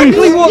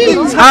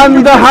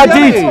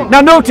hadith,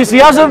 Now notice, he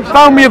hasn't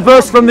found me a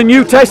verse from the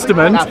New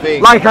Testament,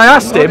 like I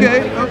asked him,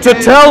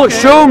 to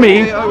show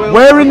me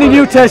where in the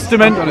New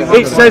Testament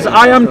it says,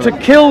 I am to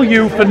kill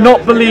you for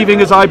not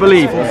believing as I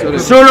believe.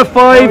 Surah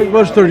 5,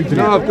 verse 33.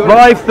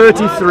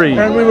 5:33.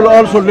 And we will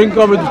also link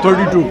up with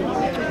 32.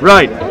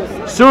 Right.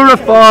 Surah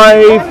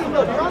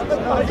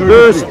 5,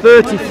 verse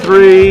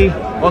 33,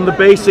 on the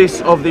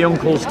basis of the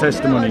uncle's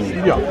testimony.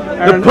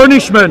 The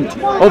punishment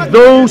of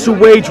those who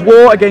wage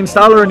war against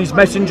Allah and His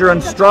Messenger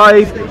and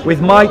strive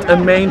with might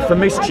and main for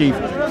mischief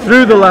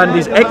through the land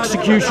is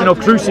execution or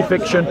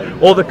crucifixion,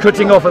 or the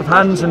cutting off of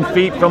hands and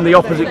feet from the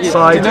opposite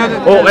side,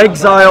 or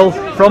exile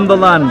from the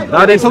land.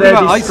 That is their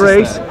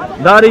disgrace.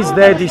 That is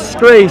their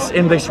disgrace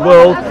in this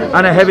world,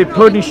 and a heavy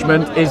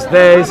punishment is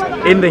theirs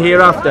in the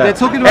hereafter.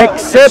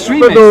 Except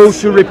for those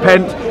who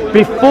repent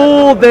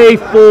before they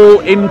fall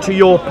into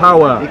your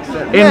power.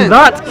 In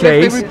that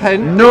case,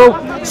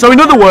 no. So in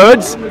other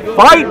words,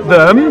 fight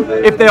them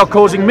if they are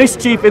causing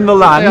mischief in the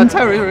land,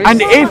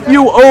 and if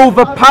you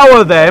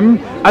overpower them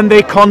and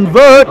they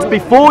convert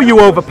before you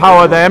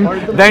overpower them,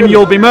 then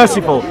you'll be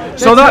merciful.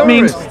 So that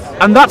means,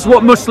 and that's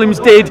what Muslims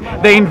did.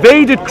 They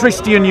invaded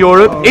Christian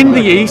Europe in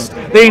the east.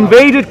 They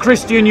invaded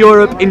Christian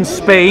Europe in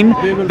Spain.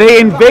 They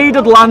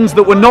invaded lands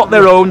that were not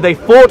their own. They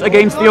fought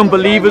against the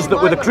unbelievers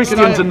that were the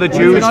Christians and the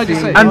Jews.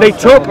 And they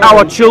took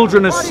our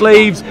children as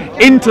slaves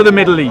into the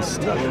Middle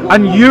East.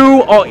 And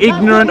you are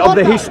ignorant of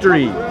the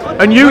history.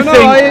 And you think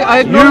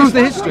I acknowledge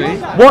the history.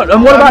 What?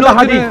 And what about the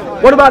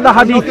hadith? What about the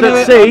hadith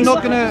that says?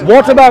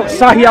 What about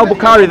Sahih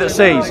al-Bukhari that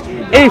says,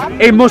 if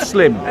a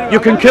Muslim, you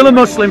can kill a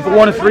Muslim for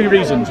one of three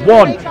reasons.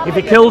 One, if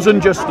he kills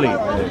unjustly.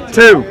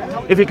 Two,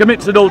 if he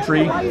commits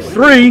adultery.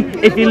 Three,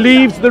 if he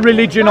leaves the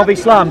religion of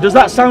Islam. Does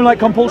that sound like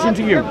compulsion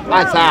to you?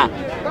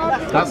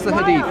 That's the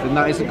hadith, and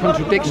that is a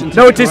contradiction to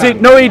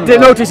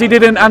Notice he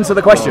didn't answer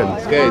the question.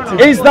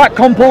 Is that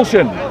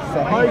compulsion?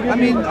 I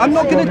mean, I'm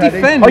not going to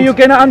defend. Are you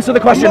going to answer the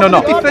question or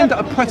not? I'm not going to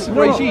defend a oppressive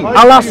regime.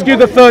 I'll ask you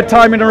the third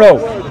time in a row.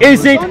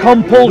 Is it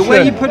compulsion? The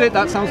way you put it,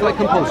 that sounds like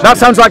compulsion. That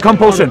sounds like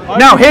compulsion.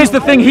 Now, here's the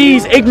thing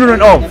he's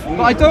ignorant of. But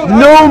I don't.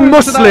 No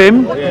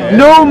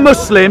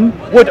Muslim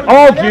would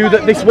argue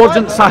that this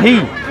wasn't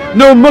Sahih.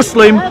 No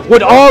Muslim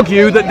would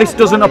argue that this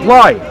doesn't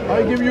apply.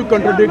 I give you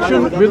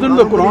contradiction within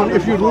the Quran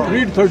if you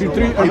read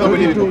 33 and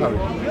 32.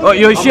 Oh,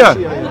 you're sure?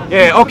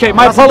 Yeah, okay,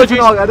 my apologies.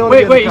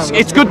 Wait,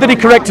 it's good that he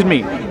corrected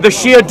me. The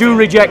Shia do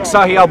reject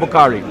Sahih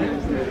al-Bukhari.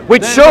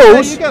 Which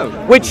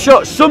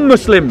shows some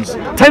Muslims,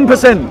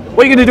 10%.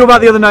 What are you going to do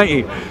about the other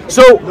 90?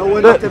 So, no, we're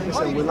not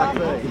 10%, we're like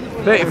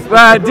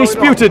 30.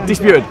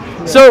 Disputed.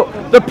 So,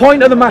 the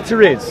point of the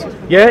matter is,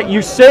 yeah,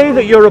 you say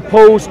that you're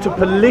opposed to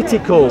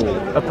political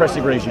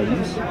oppressive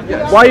regimes.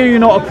 Yes. Why are you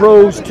not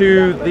opposed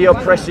to the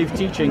oppressive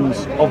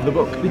teachings of the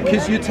book?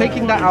 Because you're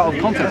taking that out of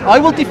context. I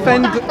will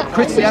defend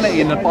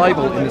Christianity in the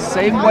Bible in the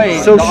same way.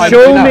 So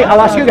show me,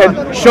 I'll ask you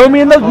again, show me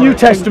in the New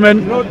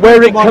Testament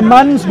where it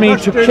commands me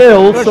to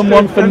kill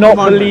someone for not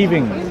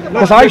believing.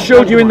 Because I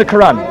showed you in the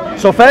Quran.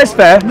 So fair's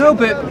fair. No,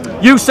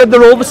 but you said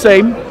they're all the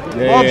same.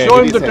 I'll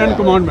show him the 10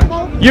 commandments.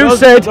 You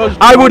said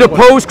I would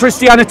oppose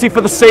Christianity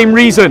for the same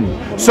reason.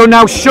 So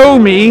now show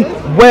me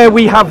where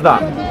we have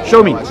that.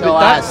 Show me.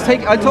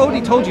 I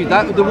totally told you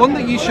that the one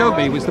that you showed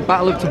me was the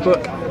Battle of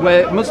Tabuk,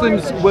 where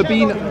Muslims were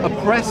being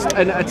oppressed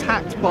and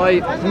attacked by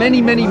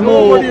many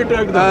more.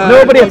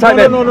 Nobody attacked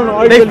them.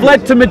 They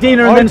fled to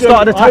Medina and then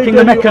started attacking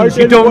the Meccans.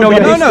 You don't know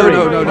your history.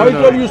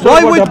 No.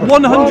 Why would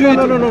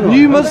 100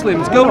 new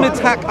Muslims go and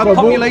attack a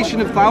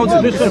population of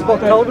thousands?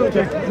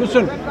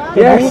 Listen.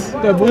 Yes.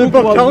 The book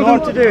was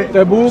not to do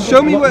it.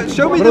 Show me the verse.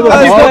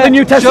 Have you got the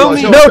New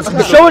Testament? No,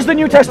 show us the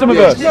New Testament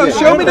verse. No,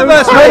 show me the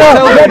verse.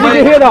 Where did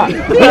you hear that?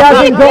 He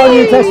hasn't got a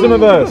New Testament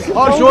verse.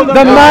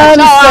 The man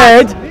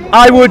said,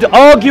 I would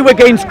argue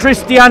against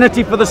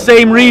Christianity for the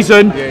same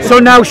reason, so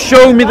now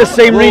show me the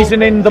same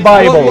reason in the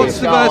Bible. What's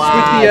the verse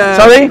with the...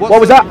 Sorry? What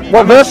was that?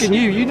 What verse?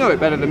 You know it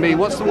better than me.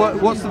 What's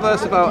the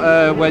verse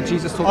about where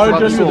Jesus talks about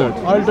the sword?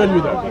 I'll tell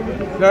you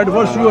that. That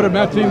verse you are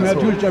Matthew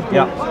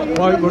chapter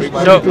 5 verse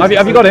 5. So,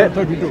 have you got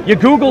it? You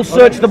Google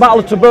search the Battle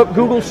of Tabuk,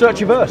 Google search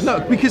your verse. No,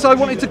 because I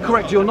wanted to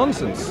correct your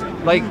nonsense.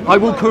 Like, I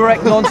will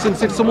correct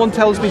nonsense if someone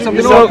tells me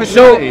something about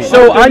Christianity.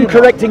 So I'm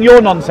correcting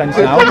your nonsense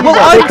now. Well,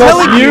 I'm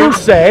telling you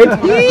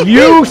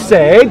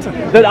said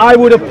that I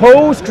would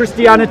oppose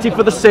Christianity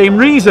for the same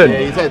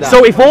reason.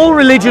 So if all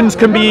religions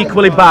can be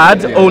equally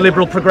bad, O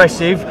liberal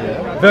progressive,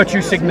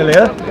 virtue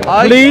signaler,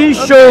 please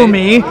show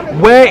me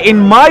where in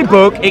my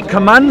book it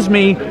commands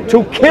me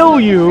to kill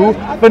you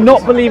for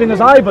not believing as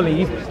I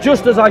believe,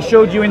 just as I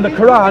showed you in the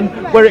Quran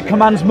where it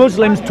commands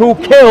Muslims to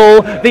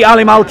kill the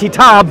Alim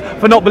al-Kitab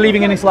for not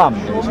believing in Islam.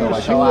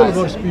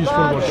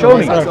 Show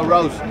me.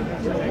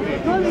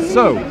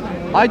 So,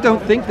 I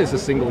don't think there's a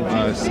single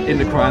verse in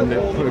the Quran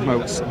that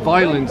promotes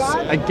violence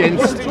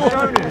against... If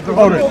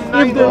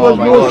there was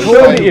no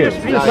sword,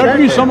 let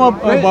me sum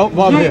up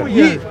Bob here.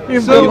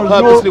 If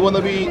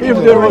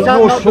there was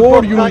no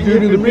sword used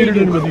during the period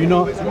in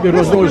Medina, there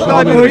was no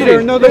Islam.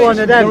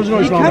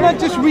 You cannot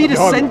just read a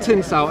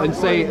sentence out and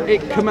say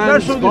it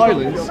commands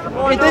violence.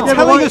 They're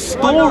telling a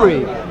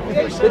story.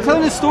 They're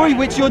telling a story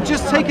which you're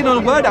just taking on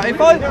a word out.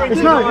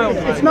 It's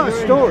not a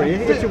story.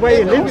 It's a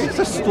way of living. It's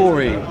a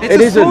story. It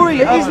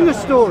isn't a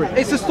story.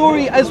 It's a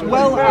story as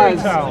well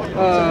as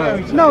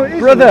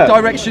brother.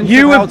 Directions.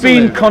 You have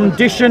been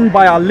conditioned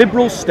by our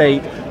liberal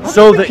state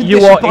so that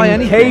you are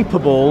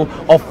incapable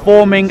of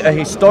forming a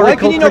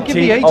historical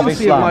critique of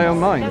Islam. Of my own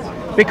mind?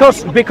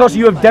 Because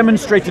you have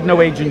demonstrated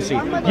no agency.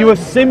 You have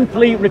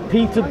simply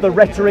repeated the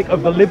rhetoric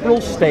of the liberal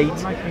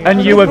state,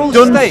 and you have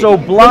done so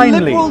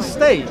blindly.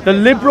 The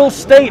liberal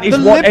state is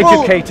what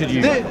educated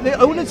you. The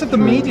owners of the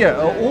media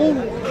are all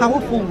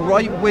powerful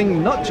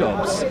right-wing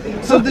nutjobs.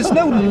 So there's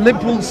no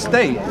liberal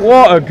state.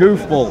 What a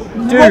goofball.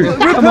 Dude,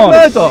 come on.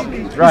 Murdoch,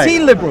 is he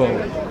liberal?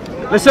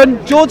 Listen,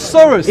 George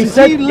Soros, he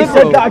said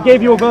that I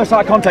gave you a verse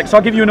out of context, so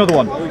I'll give you another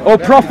one. O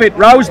Prophet,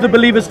 rouse the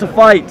believers to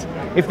fight.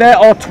 if there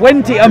are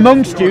 20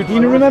 amongst you, do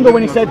you remember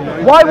when he said,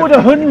 why would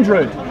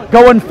 100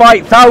 go and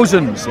fight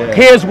thousands?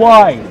 Here's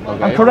why.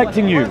 I'm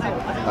correcting you.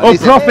 O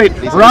Prophet,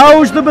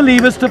 rouse the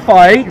believers to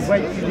fight.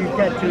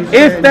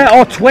 If there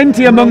are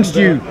 20 amongst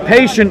you,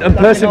 patient and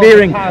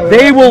persevering,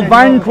 they will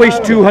vanquish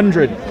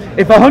 200.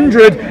 If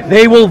 100,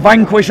 they will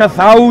vanquish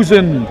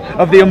 1,000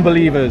 of the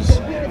unbelievers.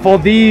 For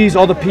these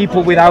are the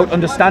people without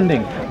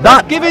understanding.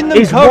 That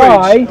is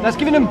why that's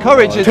giving them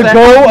courage to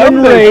go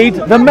and raid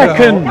the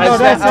Meccans,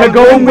 to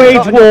go and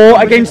wage war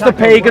against the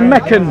pagan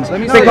Meccans,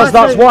 because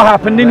that's what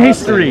happened in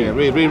history.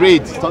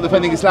 Read. Stop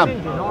defending Islam.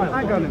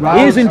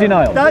 He is in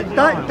denial.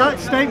 That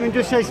statement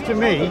just says to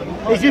me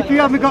is if you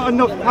haven't got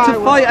enough power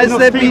to fight as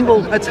they're being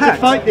attacked.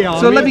 To fight the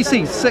army, so let me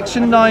see,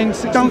 section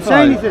 965. Don't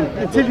say anything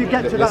until you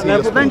get to that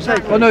level, then take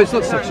it. Oh no, it's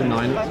not section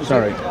 9.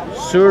 Sorry.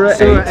 Surah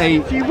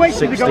 8. So you wait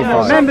till you've got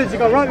enough members, you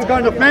go, right, we've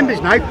got enough members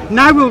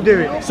now we'll do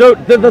it. So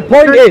the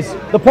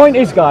point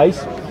is,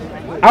 guys,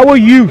 our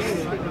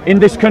youth in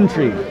this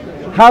country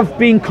have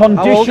been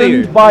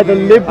conditioned by the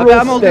liberal state.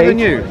 I'm older than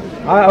you.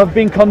 I have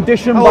been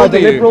conditioned by the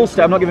liberal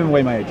state. I'm not giving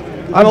away my age.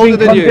 I'm older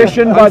than you. I've been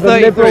conditioned by the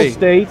liberal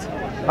state.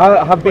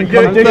 Have been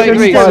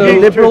conditioned by the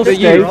liberal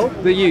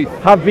state. The youth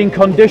have been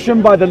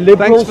conditioned by the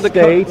liberal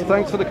state.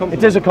 Thanks for the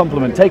compliment. It is a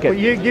compliment. Take it. But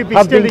you'd be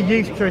still a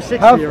youth to a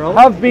 6-year-old.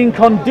 Have been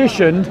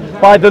conditioned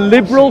by the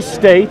liberal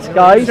state,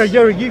 guys. So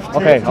you're a youth.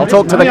 Okay, I'll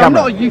talk to the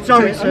camera. I'm not a youth.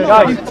 Sorry, sir.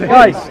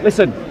 Guys,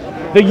 listen.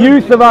 The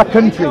youth of our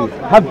country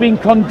have been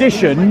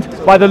conditioned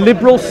by the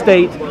liberal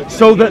state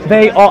so that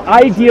they are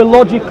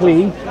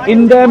ideologically,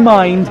 in their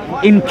mind,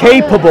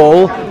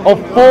 incapable of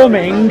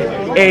forming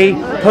a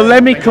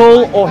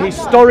polemical or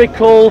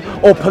historical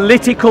or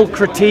political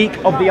critique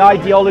of the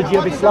ideology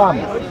of Islam.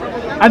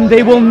 And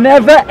they will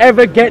never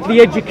ever get the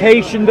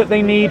education that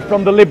they need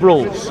from the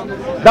liberals.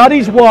 That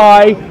is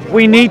why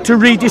we need to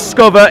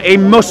rediscover a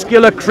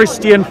muscular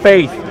Christian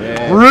faith,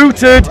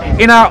 rooted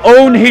in our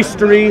own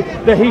history,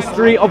 the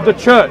history of the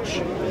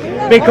church.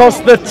 Because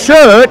the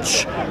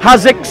church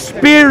has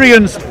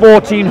experienced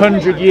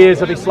 1400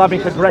 years of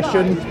Islamic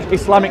aggression,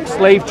 Islamic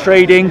slave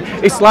trading,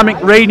 Islamic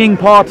raiding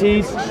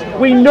parties.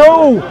 We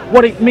know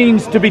what it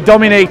means to be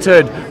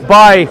dominated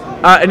by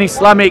an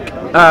Islamic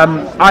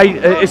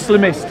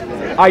Islamist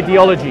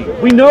ideology.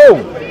 We know.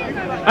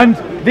 And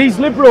these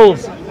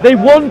liberals, they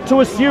want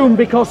to assume,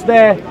 because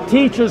their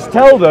teachers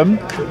tell them,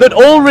 that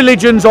all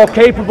religions are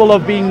capable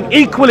of being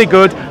equally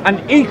good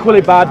and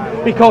equally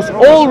bad, because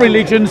all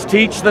religions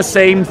teach the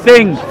same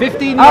thing.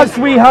 As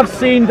we have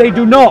seen, they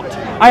do not.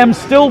 I am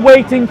still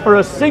waiting for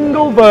a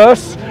single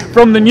verse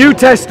from the New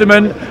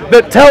Testament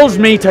that tells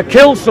me to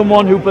kill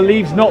someone who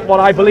believes not what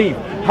I believe.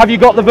 Have you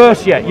got the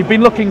verse yet? You've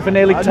been looking for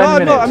nearly 10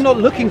 minutes. I'm not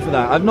looking for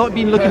that. I've not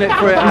been looking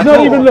for it. He's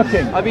not even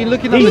looking. I've been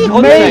looking at He's the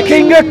context.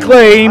 making a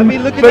claim,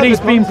 but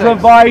he's been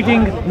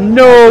providing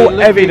no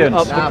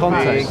evidence.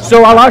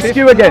 So I'll ask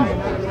you again.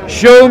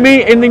 Show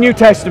me in the New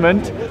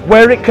Testament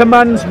where it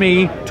commands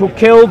me to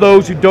kill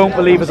those who don't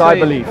believe as I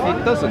believe.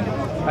 It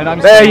doesn't.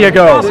 And there you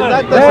go.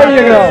 There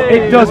you go.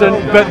 It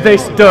doesn't, but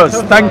this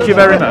does. Thank you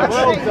very much.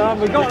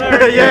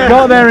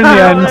 Got there in the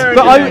end.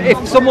 But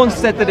if someone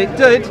said that it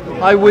did,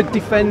 I would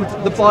defend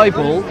the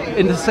Bible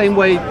in the same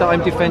way that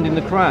I'm defending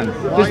the Quran.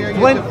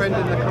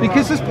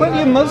 Because there's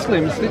plenty of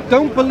Muslims that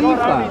don't believe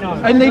that.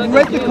 And they've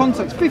read the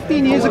context.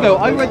 15 years ago,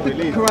 I read the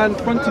Quran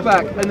front to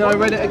back, and then I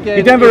read it again.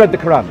 You never read the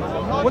Quran?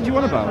 What do you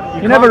want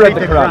about? You never read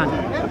the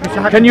Quran?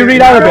 Can you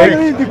read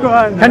Arabic?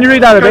 Can you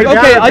read Arabic?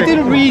 Okay, I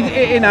didn't read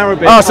it in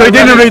Arabic. Oh, so you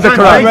didn't read the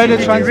Quran? I read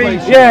a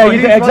translation. Yeah,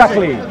 you did,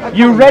 exactly.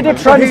 You read a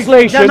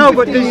translation. No,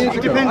 but this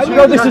depends.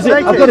 No, this is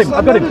it. I've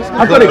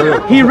got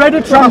him. He read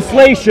a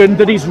translation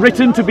that is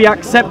written to be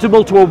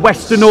acceptable to a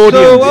Western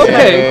audience. So,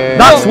 okay.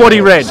 That's what he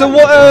read. So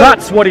what?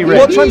 That's what he read.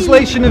 What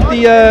translation of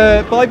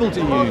the Bible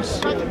do you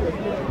use?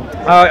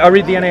 I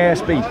read the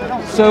NASB.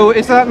 So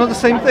is that not the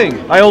same thing?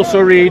 I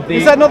also read the...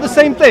 Is that not the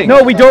same thing?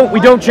 No, we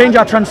don't change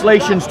our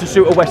translations to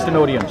suit a Western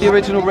audience. The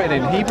original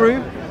written in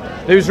Hebrew?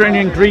 It was written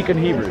in Greek and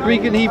Hebrew.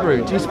 Greek and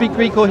Hebrew. Do you speak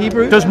Greek or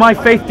Hebrew? Does my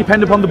faith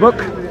depend upon the book?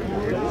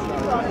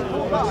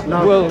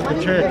 No, well,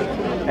 the church.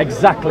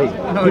 Exactly.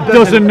 No, he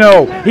doesn't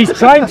know. He's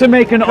trying to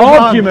make an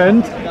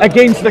argument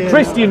against the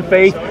Christian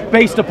faith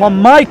based upon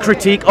my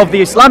critique of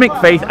the Islamic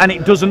faith, and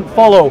it doesn't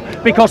follow,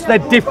 because they're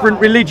different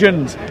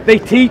religions. They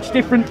teach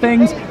different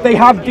things, they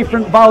have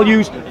different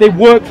values, they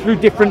work through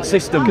different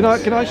systems.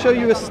 Can I show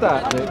you a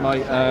stat that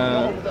might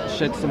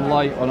shed some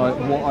light on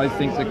what I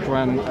think the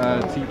Quran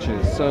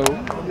teaches? So,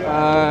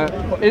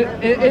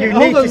 you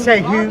need to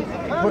say who.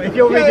 Well, if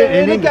you're reading it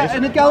in English,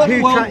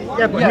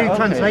 who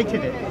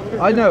translated it?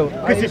 I know.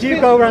 Because if you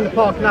go around the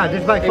park now,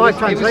 there's about 5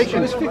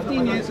 translations. It was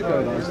 15 years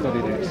ago that I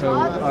studied it. So,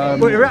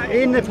 but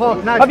in the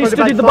park now, have you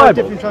studied the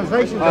Bible? Different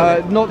translations.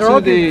 Not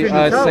to the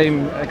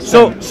same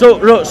extent.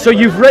 So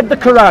you've read the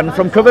Quran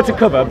from cover to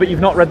cover, but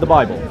you've not read the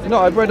Bible. No,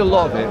 I've read a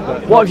lot of it.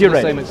 But what have you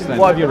read?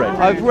 What have you read?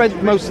 I've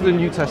read most of the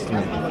New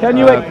Testament. Can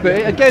you?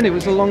 But again, it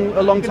was a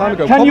long time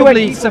ago.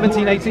 Probably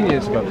 17, 18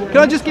 years ago. Can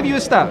I just give you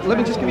a stat? Let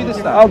me just give you the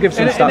stat. I'll give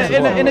some stats as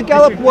well. In a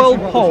Gallup World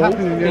Poll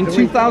in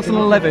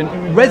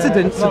 2011,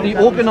 residents of the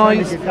organized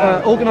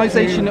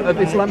Organization of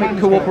Islamic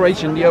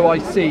Cooperation, the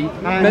OIC,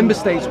 member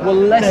states were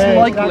less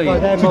likely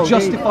to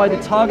justify the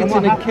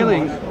targeting and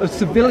killing of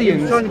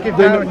civilians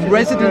than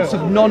residents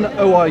of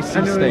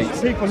non-OIC states.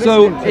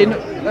 So in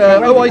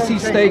OIC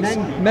states,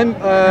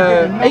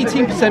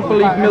 18%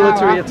 believe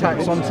military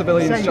attacks on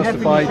civilians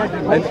justified,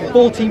 and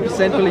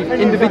 14% believe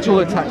individual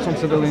attacks on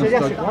civilians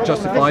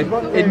justified.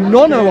 In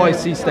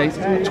non-OIC states,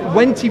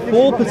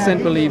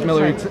 24% believe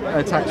military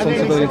attacks on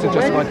civilians are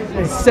justified,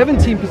 and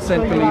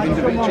 17% believe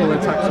individual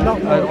attacks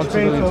on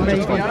civilians are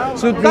justified.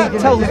 So that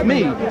tells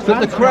me that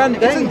the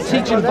Quran isn't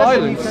teaching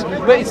violence,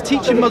 but it's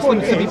teaching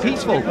Muslims to be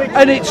peaceful,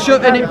 and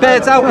it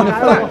bears out in the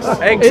facts.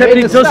 Except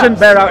it doesn't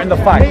bear out in the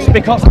facts,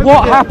 because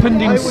what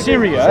happened in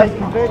Syria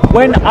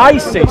when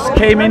ISIS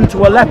came into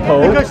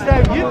Aleppo,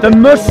 the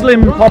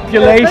Muslim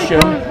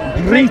population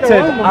greeted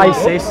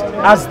ISIS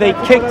as they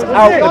kicked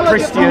out the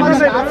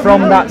Christians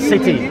from that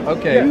city.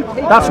 Okay,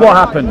 that's what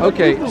happened.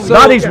 Okay, so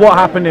that is what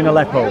happened in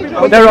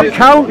Aleppo. There are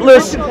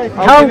countless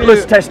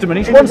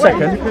testimonies. One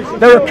second.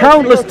 There are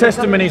countless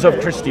testimonies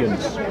of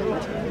Christians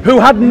who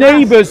had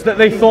neighbours that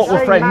they thought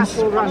were friends,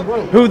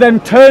 who then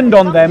turned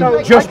on them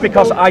just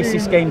because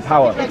ISIS gained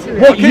power.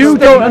 What you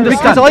don't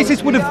understand... Because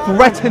ISIS would have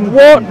threatened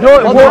what you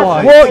don't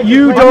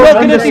understand... I'm not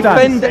going to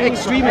defend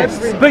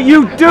extremists. But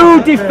you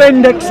do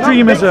defend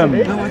extremism.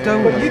 No, I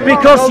don't.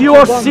 Because you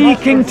are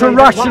seeking to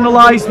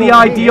rationalise the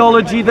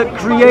ideology that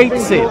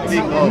creates it.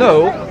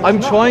 No,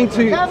 I'm trying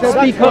to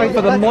speak up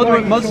for the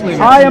moderate Muslims.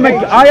 I am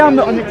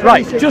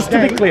right, just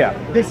to be clear,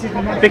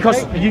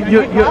 because you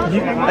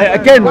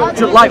again,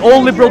 like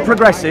all liberal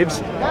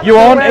progressives, you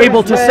aren't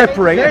able to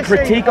separate a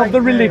critique of the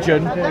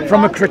religion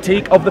from a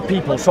critique of the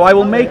people. So I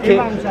will make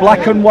it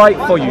black and white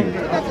for you.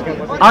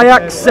 I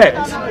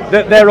accept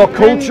that there are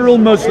cultural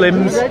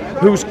Muslims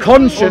whose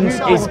conscience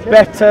is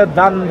better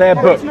than their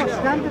book.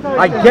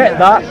 I get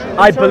that,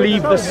 I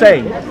believe the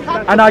same.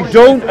 And I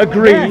don't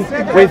agree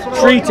with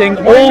treating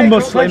all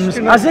Muslims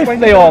as if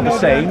they are the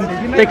same,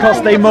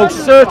 because they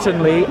most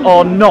certainly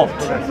are not.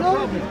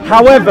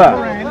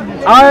 However,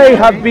 I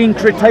have been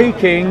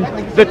critiquing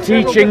the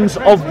teachings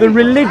of the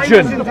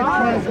religion,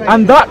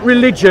 and that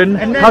religion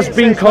has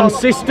been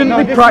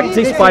consistently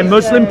practiced by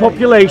Muslim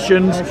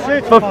populations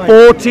for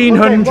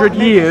 1400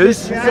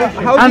 years,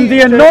 and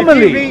the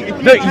anomaly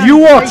that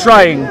you are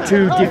trying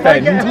to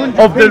defend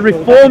of the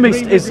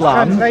reformist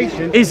Islam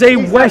is a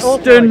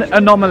Western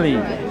anomaly.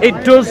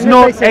 It does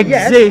not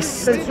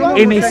exist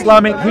in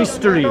Islamic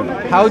history.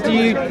 How do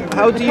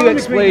you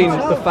explain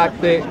the fact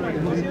that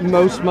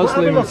most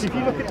Muslims,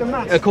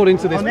 according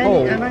to this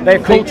poll, they're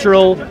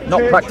cultural,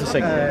 not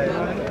practicing?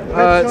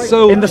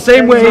 So in the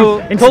same way,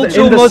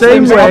 cultural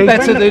Muslims are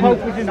better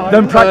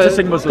than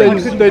practicing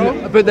Muslims.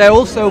 But they're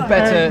also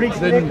better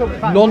than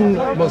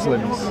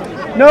non-Muslims.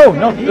 No,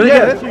 not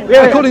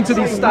according to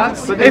these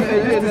stats. But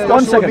if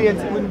one second,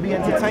 it wouldn't be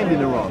entertained in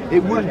Iran.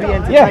 It wouldn't be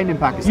entertained in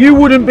Pakistan. You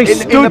wouldn't be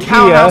stood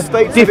here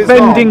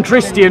defending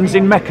Christians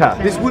in Mecca.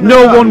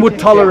 No one would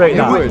tolerate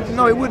that.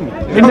 No, it wouldn't.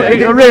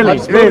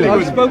 Really?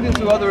 I've spoken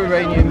to other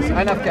Iranians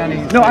and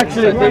Afghanis. No,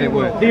 actually,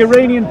 the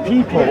Iranian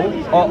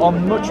people are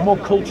much more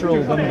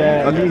cultural than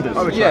their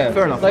leaders. Yeah,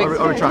 fair enough. I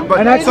retract.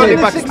 But actually,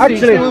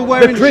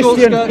 the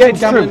Christian,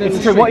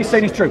 it's true. What he's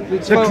saying is true.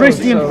 The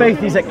Christian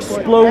faith is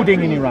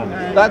exploding in Iran.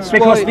 That's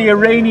because the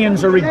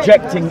Iranians are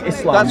rejecting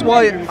Islam. That's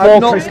why I'm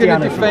not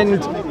going to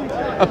defend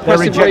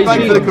oppressive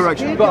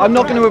regime. But I'm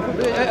not going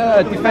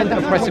to defend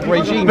oppressive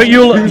regime. But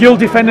you'll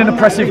defend an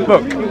oppressive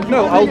book.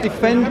 No, I'll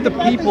defend the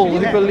people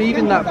who believe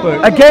in that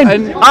book.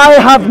 Again, I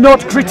have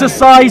not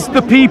criticised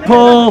the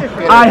people.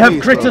 I have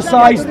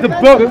criticised the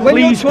book.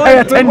 Please pay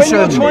attention.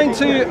 When you're trying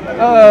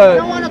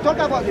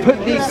to put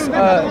this,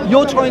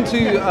 you're trying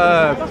to.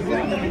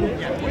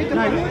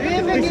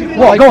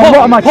 What? Go on.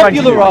 What am I trying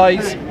to do?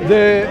 Popularise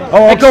the.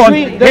 Oh, go on.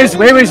 Here's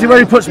where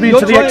he puts me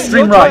into the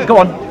extreme right. Go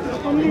on.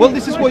 Well,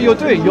 this is what you're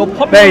doing. You're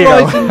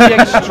popularising the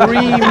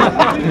extreme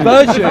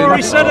version.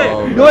 Already said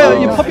it.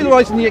 You're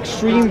popularising the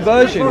extreme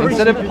version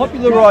instead of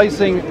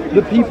popularising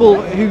the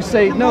people who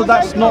say, no,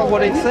 that's not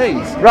what it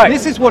says. Right.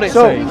 This is what it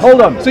says.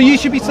 Hold on. So you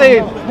should be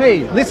saying,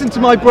 hey, listen to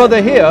my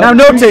brother here. Now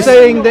notice,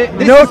 saying that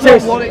this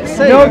is not what it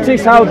says.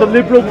 Notice how the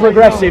liberal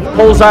progressive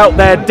pulls out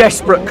their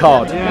desperate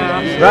card.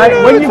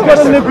 Right? When you've got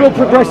a liberal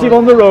progressive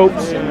on the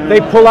ropes,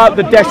 they pull out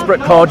the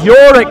desperate card.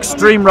 You're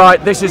extreme right.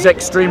 This is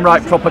extreme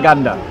right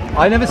propaganda.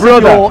 I never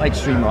said you're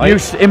extreme right. You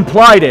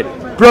implied it.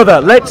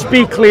 Brother, let's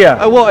be clear.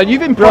 What? And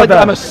you've implied that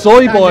I'm a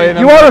soy boy. And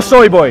you are a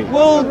soy boy.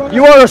 Well,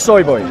 you are a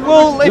soy boy.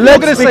 Well, if you're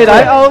going to say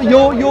that,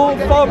 you're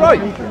far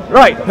right.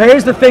 Right, but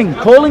here's the thing.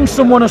 Calling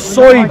someone a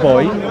soy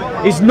boy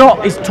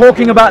is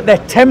talking about their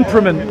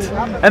temperament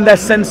and their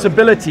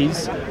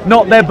sensibilities,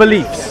 not their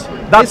beliefs.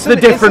 That's the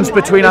difference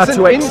between our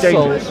two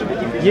exchanges.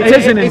 It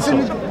is an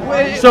insult.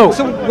 So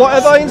what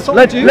have I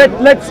insulted you?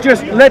 Let's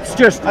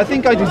just. I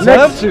think I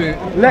deserve to.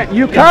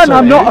 You can.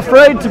 I'm not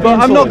afraid to be. But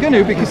I'm not going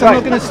to because I'm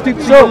not going to stoop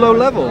to your low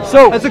level.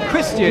 So as a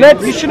Christian,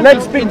 you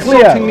shouldn't be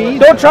insulting me.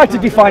 Don't try to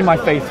define my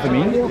faith for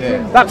me.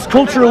 Yeah. That's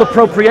cultural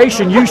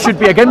appropriation. You should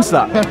be against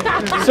that.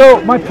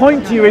 So my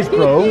point to you is,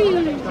 bro,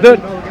 that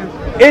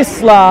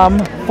Islam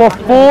for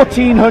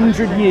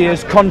 1400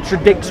 years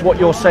contradicts what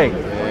you're saying.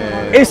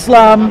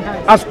 Islam,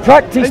 as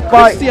practiced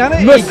by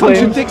Christianity Muslims,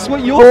 contradicts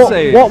what you're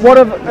saying. What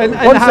have? And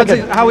one how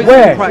second. how it's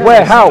Where? been practiced.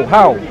 Where?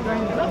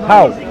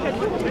 How?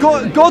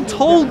 God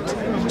told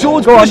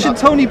George Go Bush on. and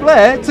Tony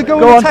Blair to go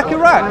Go and on. attack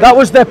Iraq. That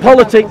was their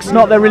politics,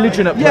 not their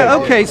religion at play. Yeah,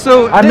 okay,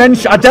 so... I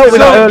dealt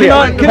with that earlier.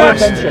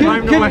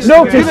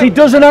 Notice he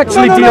doesn't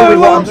actually deal with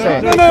what I'm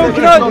saying. Can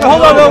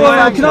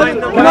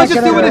I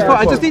just deal with this point?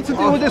 I just need to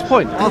deal with this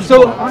point.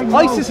 So,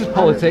 ISIS's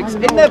politics,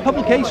 in their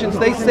publications,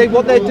 they say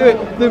what they're doing,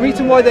 the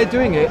reason why they're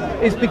doing it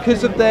is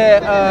because of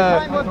their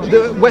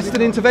the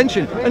Western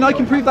intervention. And I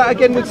can prove that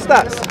again with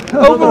stats.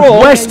 Overall...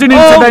 Western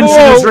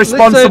intervention is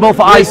responsible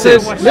for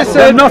ISIS. They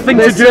have nothing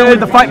to do with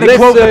the fact they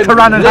quote the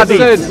Quran and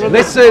Hadith.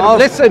 Listen,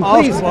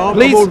 please. About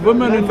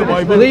women in the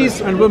Bible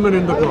Please. and women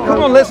in the Quran.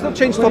 Come on, let's not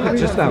change topic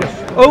just now.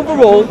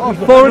 Overall,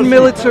 foreign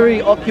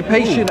military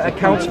occupation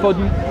accounts for...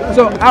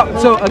 So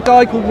a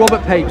guy called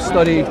Robert Pape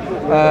studied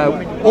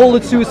all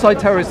the suicide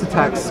terrorist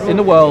attacks in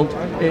the world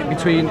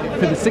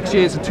for the 6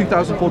 years of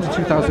 2004 to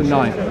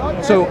 2009.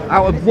 So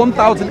out of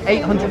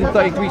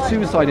 1,833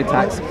 suicide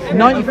attacks,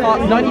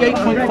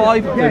 98.5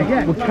 of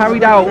them were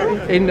carried out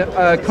in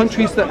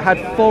countries that had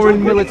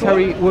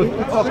were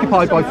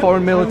occupied by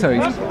foreign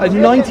militaries, and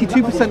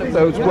 92% of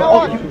those were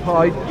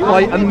occupied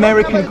by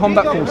American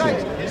combat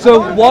forces.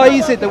 So why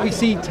is it that we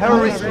see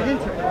terrorism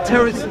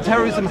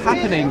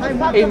happening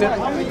in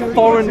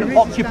foreign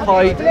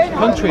occupied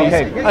countries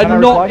and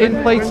not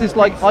in places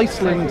like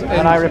Iceland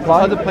and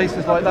other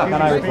places like that?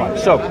 Can I reply?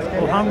 So,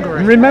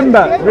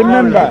 remember,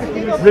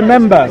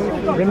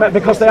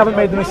 because they haven't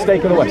made the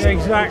mistake of the West.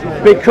 Exactly.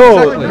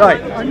 Because,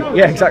 right,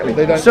 yeah, exactly.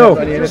 So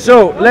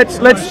let's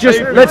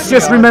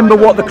just remember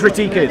what the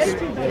critique is.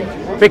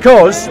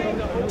 Because,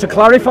 to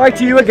clarify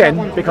to you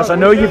again, because I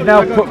know you've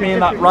now put me in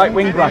that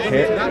right-wing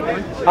bracket,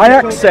 I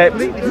accept...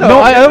 No,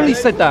 I only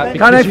said that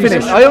because Can I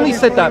finish? I only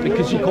said that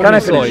because you called me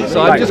Sloyd.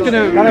 So Right. I'm just going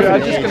to...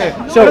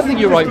 So, I don't think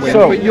you're right-wing,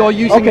 but you're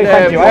using okay,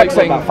 their thank you. I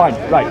accept right-wing... that. Fine,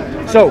 right.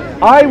 So,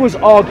 I was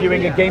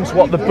arguing against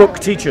what the book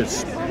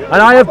teaches. And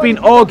I have been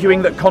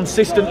arguing that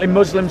consistently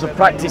Muslims have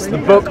practiced the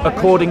book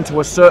according to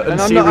a certain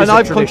series of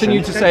I've traditions.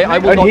 continued to say I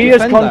will and not he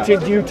has defend that.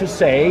 continued to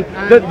say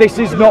that this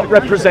is not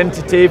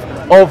representative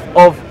of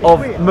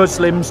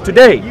Muslims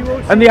today.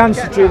 And the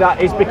answer to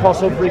that is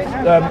because of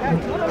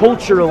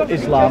cultural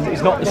Islam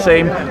is not the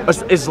same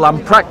as Islam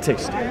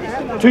practiced.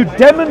 To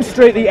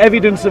demonstrate the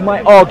evidence of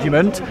my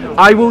argument,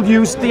 I will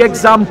use the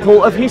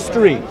example of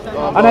history.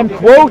 And I'm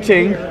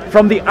quoting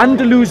from the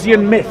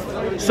Andalusian myth,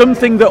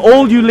 something that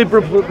all you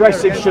liberal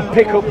progressives should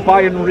pick up,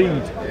 buy and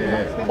read.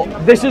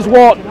 This is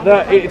what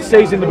it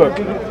says in the book.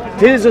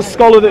 Here's a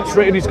scholar that's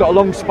written, he's got a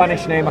long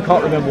Spanish name, I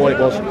can't remember what it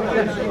was.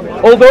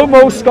 Although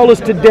most scholars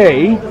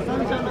today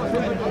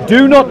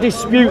do not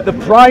dispute the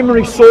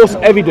primary source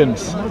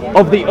evidence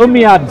of the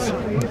Umayyads'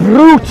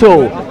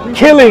 brutal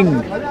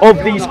killing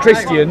of these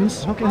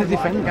Christians,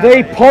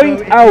 they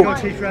point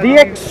out the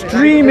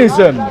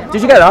extremism,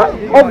 did you get that,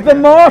 of the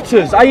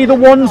martyrs, i.e. the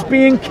ones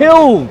being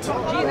killed.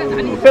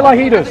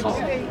 Philahidas,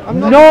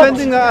 not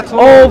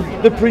of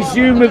the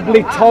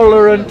presumably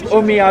tolerant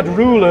Umayyad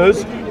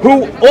rulers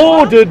who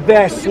ordered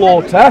their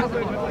slaughter.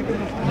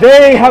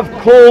 They have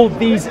called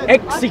these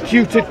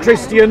executed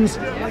Christians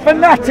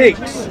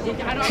fanatics,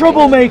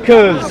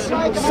 troublemakers,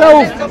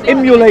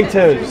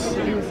 self-immulators.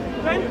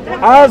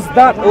 As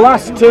that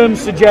last term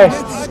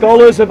suggests,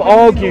 scholars have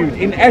argued,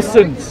 in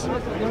essence,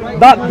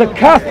 that the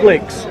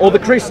Catholics, or the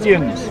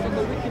Christians,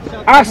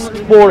 asked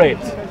for it.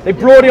 They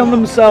brought it on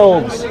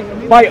themselves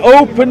by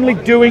openly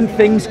doing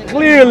things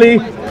clearly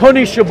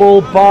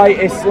punishable by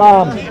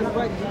Islam.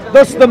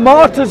 Thus, the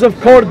martyrs of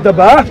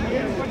Cordoba,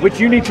 which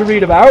you need to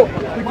read about,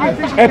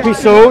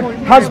 episode,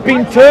 has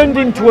been turned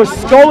into a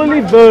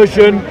scholarly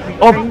version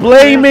of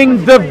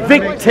blaming the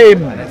victim.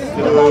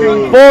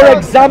 For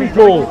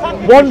example,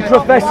 one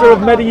professor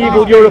of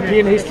medieval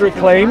European history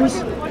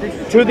claims,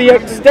 to the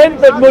extent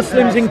that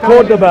Muslims in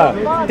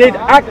Cordoba did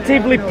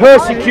actively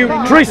persecute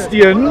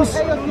Christians,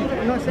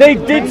 they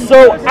did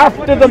so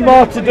after the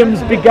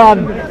martyrdoms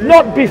began,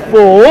 not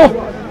before,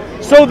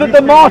 so that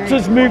the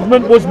martyrs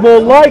movement was more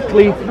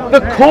likely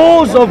the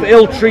cause of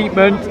ill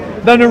treatment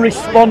than a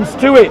response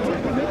to it.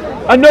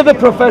 Another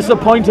professor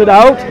pointed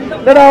out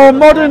that our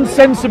modern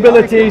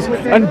sensibilities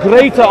and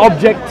greater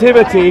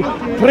objectivity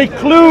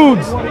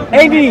precludes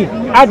any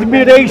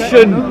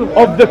admiration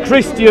of the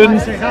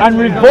Christians and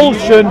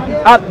revulsion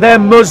at their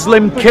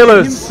Muslim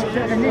killers.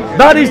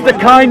 That is the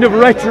kind of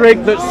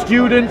rhetoric that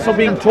students are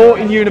being taught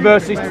in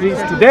universities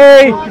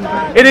today.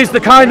 It is the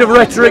kind of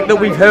rhetoric that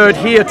we've heard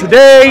here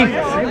today,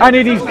 and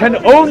it can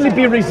only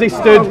be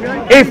resisted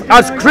if,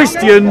 as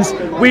Christians,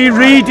 we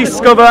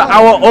rediscover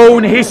our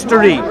own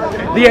history,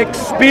 the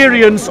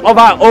experience of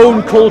our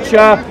own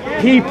culture,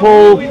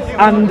 people,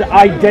 and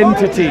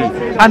identity,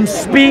 and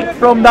speak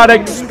from that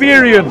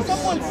experience.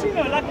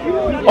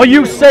 Are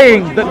you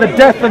saying that the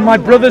death of my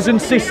brothers and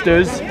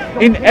sisters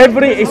in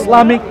every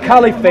Islamic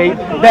caliphate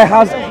there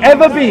has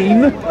ever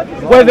been,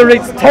 whether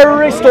it's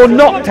terrorist or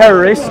not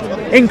terrorist,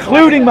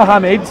 including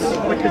Muhammad's,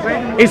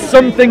 is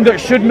something that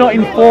should not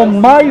inform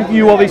my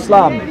view of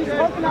Islam.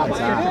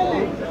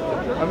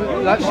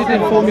 That should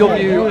inform your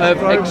view of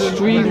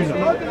extreme.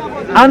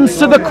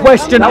 Answer the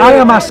question I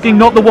am asking,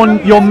 not the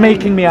one you're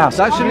making me ask.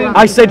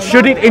 I said,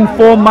 should it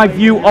inform my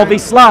view of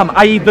Islam,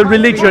 i.e. the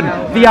religion,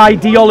 the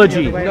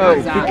ideology? No,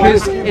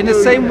 because in the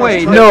same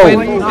way... No,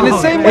 in the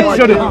same way, it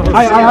shouldn't.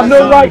 I have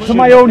no right to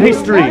my own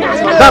history.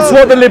 That's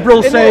what the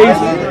liberal says.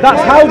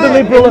 That's how the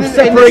liberal have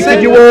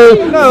separated you all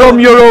from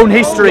your own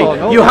history.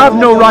 You have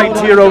no right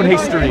to your own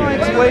history.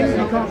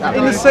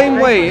 In the same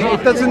way,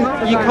 it doesn't...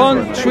 You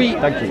can't treat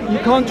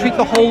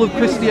the whole of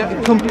Christianity...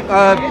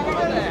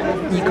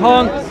 you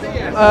can't...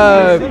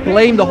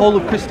 blame the whole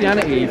of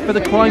Christianity for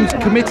the crimes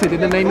committed in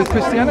the name of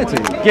Christianity.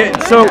 Yeah,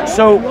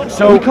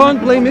 so we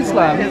can't blame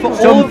Islam for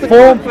all of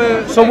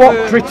the So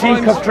what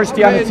critique of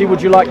Christianity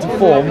would you like to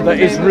form that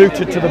is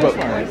rooted to the book?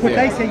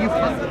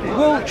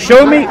 Well,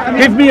 show me,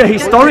 give me a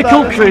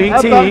historical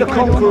critique. The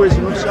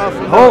conquerism of South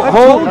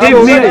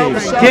give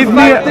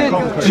me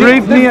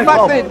the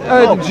fact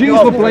that the Jews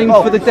were blamed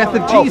for the death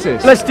of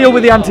Jesus. Let's deal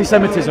with the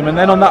anti-Semitism, and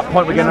then on that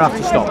point we're going to have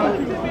to stop.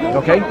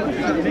 Okay?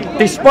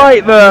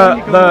 Despite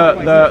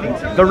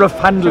the rough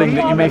handling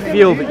that you may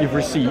feel that you've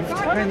received,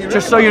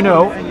 just so you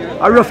know,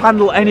 I rough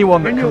handle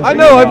anyone that comes. I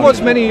know. I've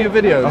watched many of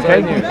your videos.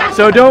 Okay,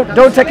 so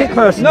don't take it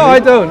personally. No, I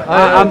don't.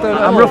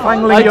 I'm rough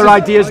handling your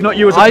ideas, not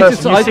you as a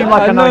person. You seem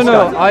like a nice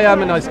guy. No, I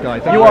am a nice guy.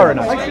 You are a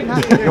nice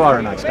guy. You are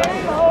a nice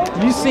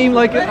guy. You seem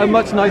like a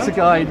much nicer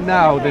guy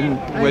now than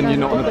when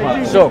you're not on the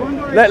platform. So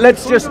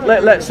let's just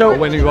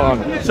when you are.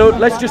 So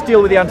let's just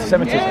deal with the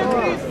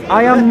anti-Semitism.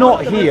 I am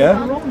not here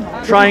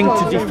trying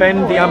to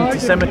defend the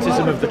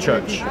anti-Semitism of the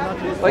church.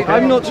 Like,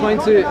 I'm not trying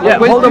to... Yeah,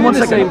 hold on one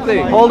second.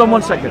 Hold on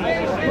one second.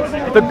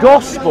 The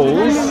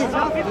Gospels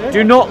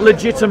do not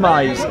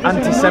legitimize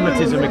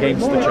anti-Semitism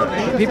against the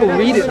church. People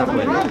read it that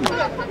way.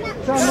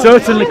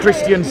 Certainly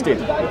Christians did.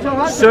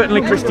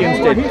 Certainly Christians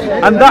did.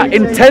 And that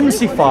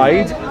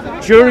intensified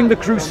during the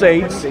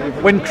Crusades,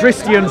 when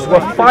Christians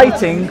were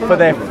fighting for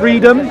their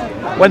freedom,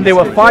 when they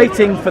were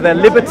fighting for their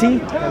liberty,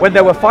 when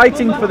they were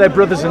fighting for their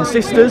brothers and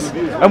sisters,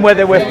 and when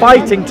they were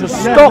fighting to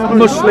stop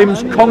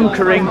Muslims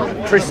conquering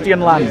Christian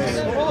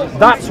lands.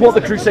 That's what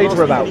the Crusades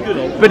were about.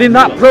 But in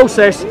that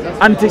process,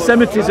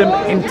 anti-Semitism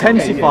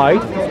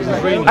intensified,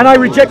 and I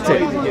reject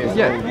it.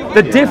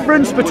 The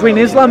difference between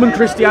Islam and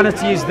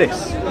Christianity is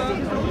this: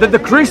 that the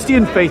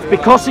Christian faith,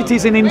 because it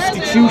is an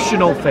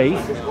institutional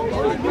faith,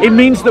 it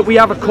means that we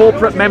have a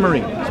corporate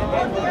memory.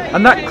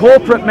 And that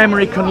corporate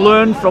memory can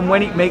learn from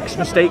when it makes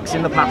mistakes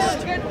in the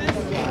past.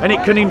 And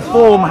it can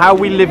inform how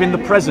we live in the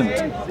present.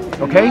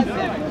 Okay?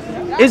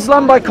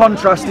 Islam, by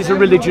contrast, is a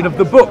religion of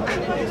the book.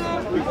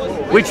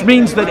 Which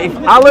means that if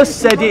Allah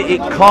said it,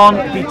 it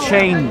can't be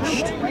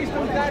changed.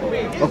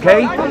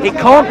 Okay? It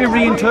can't be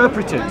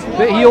reinterpreted.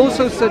 But he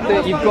also said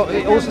that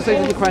it also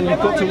says in the Quran you've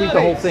got to read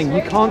the whole thing.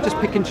 You can't just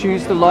pick and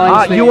choose the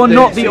lines. You are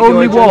not the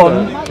only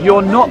one.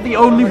 You're not the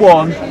only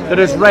one that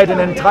has read an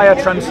entire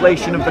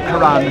translation of the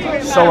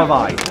Quran. So have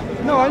I.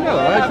 No, I know.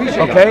 I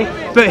appreciate okay?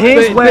 that. But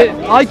here's where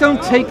I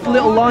don't take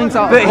little lines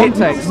out of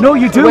context. No,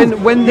 you do.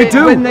 When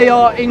they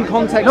are in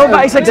context. No,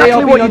 that is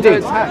exactly what you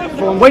did.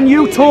 When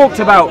you talked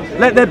about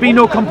let there be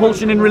no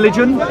compulsion in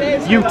religion,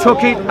 you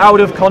took it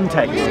out of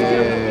context.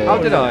 How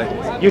did I?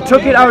 You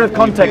took it out of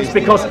context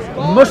because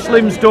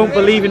Muslims don't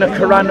believe in a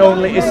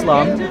Quran-only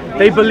Islam.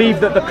 They believe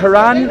that the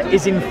Quran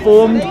is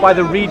informed by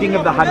the reading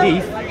of the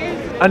Hadith,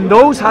 and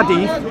those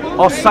Hadith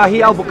are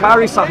Sahih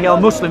al-Bukhari, Sahih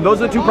al-Muslim.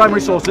 Those are the two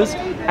primary sources,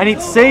 and it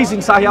says in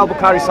Sahih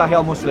al-Bukhari, Sahih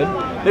al-Muslim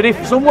that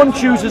if someone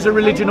chooses a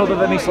religion other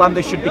than Islam,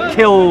 they should be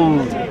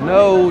killed.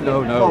 No. The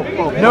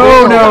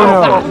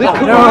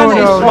Quran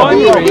is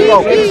primary.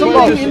 If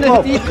somebody in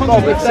the Hadith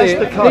contradicts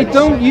it, they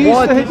don't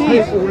use the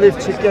Hadith. People live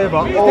together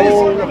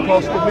all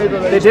across the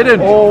Middle East. They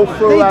didn't. All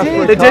through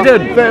Africa. They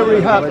didn't.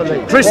 Very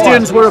happily.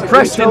 Christians were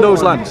oppressed in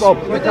those lands.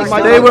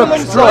 They were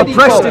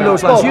oppressed in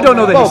those lands. You don't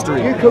know the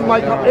history. You can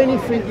make up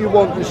anything you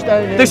want to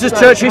stand in. This is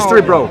church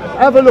history, bro.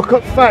 Have a look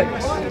at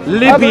facts.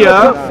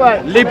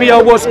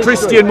 Libya was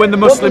Christian when the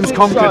Muslims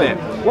conquered it.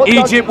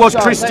 Egypt was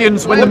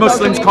Christians when the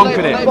Muslims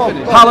conquered it.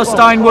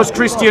 Palestine was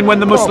Christian when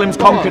the Muslims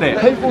conquered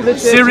it.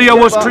 Syria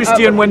was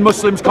Christian when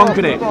Muslims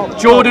conquered it.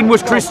 Jordan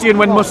was Christian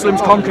when Muslims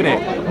conquered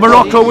it.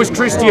 Morocco was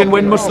Christian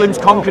when Muslims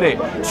conquered it.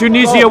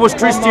 Tunisia was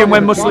Christian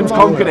when Muslims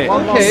conquered it.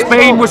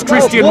 Spain was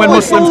Christian when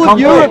Muslims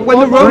conquered it.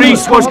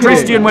 Greece was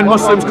Christian when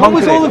Muslims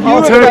conquered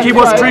it. Turkey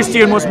was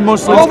Christian when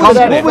Muslims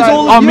conquered it.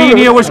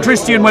 Armenia was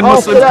Christian when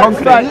Muslims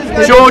conquered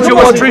it. Georgia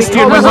was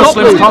Christian when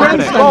Muslims conquered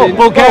it.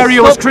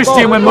 Bulgaria was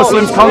Christian when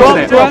Muslims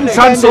conquered it.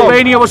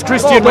 Transylvania was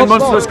Christian when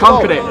Muslims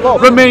conquered it.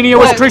 Romania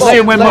was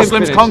Christian when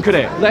Muslims conquered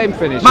it. Let him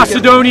finish.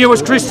 Macedonia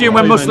was Christian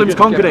when Muslims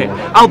conquered it.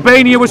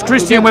 Albania was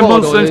Christian when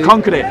Muslims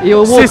conquered it.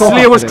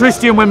 Sicily was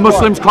Christian when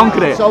Muslims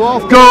conquered it.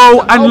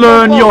 Go and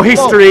learn your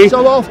history.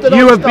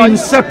 You have been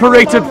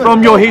separated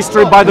from your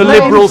history by the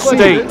liberal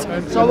state.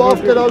 So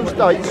after those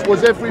dates,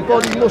 was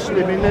everybody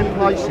Muslim in them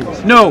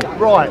places? No.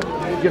 Right.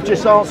 You've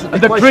just answered the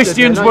And the question.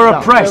 Christians were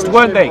oppressed,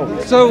 weren't they?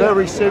 So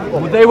Very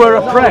simple. They were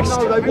oppressed.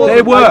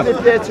 They were.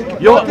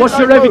 What's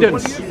your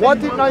evidence? Why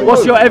didn't they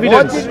What's leave? your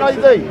evidence? Why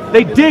didn't they leave?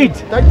 They did.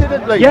 They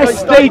didn't leave.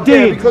 Yes, they they stayed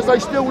there did. because they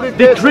still live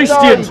The there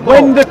Christians, today.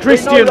 when the We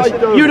Christians, know they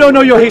do. you don't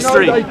know your We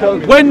history. know they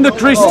do. When the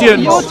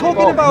Christians, You're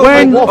talking about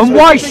when You're and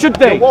why waffling. should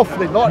they? You're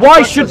waffling, like Why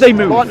the should breakfast- they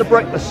move? Like the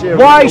breakfast cereal.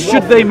 Why You're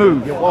should they waffling.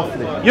 move? You're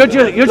waffling. You're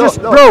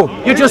just, Look,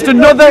 bro. You're just you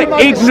another made a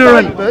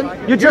ignorant.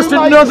 statement. You're just You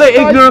made a another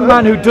statement. ignorant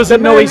man who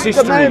doesn't know his The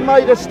history. man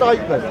made a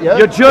statement. Yeah?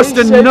 You're just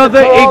He said another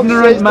the Quran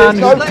ignorant says man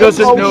there's who no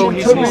doesn't know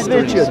compulsion his to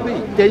history.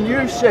 religion. Then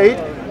you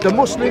said the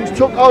Muslims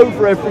took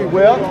over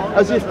everywhere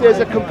as if there's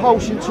a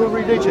compulsion to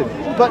religion.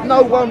 But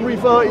no one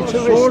reverted to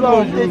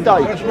Islam, did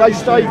they? They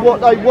stayed what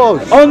they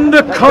was. On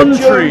the The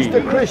contrary, Jews,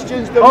 the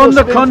Christians, the on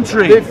the Muslims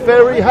contrary, lived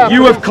very happily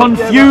you have together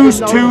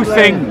confused in two no land.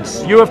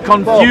 things. You have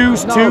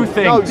confused No, two no,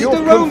 things. you're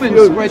the Romans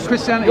confused. spread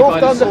Christianity You've by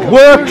done the the sword.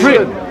 Were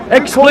confusion.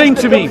 explain You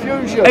to caused me. the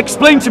confusion.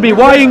 Explain to me You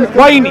why caused the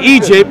why in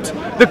confusion. Egypt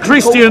the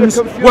Christians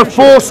confusion. were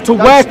forced to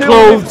They wear still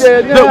clothes live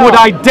there that now would as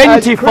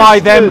identify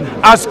them Christians.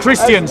 as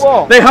Christians. As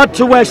what? They had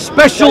to wear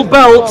special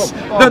belts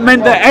that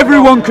meant that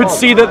everyone could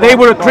see that they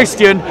were a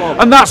Christian,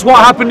 and that's what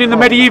happened in the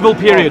medieval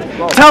period.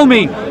 Tell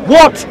me,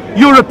 what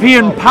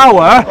European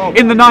power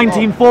in the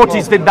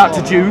 1940s did that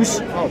to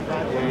Jews?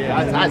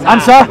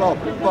 Answer?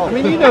 I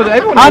mean, you know that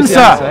everyone knows the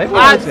Answer. answer.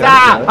 Everyone knows the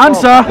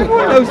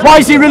answer. Answer. Why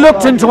is he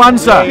reluctant to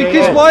answer?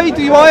 Because why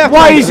do I have to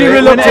Why is answer he it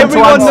when reluctant to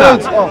everyone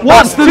answer? knows?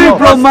 What's the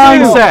liberal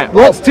mindset?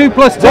 What's 2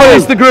 plus 2? What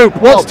is the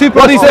group? What's 2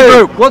 plus What 2? is the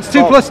group? What's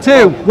 2 plus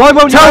 2? Why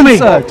won't Tell you me.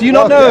 answer? Do you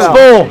not know?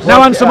 Four.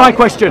 Now answer my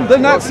question. The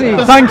Nazis.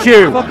 Thank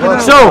you.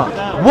 So,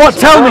 what?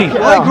 Tell me,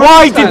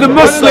 why did the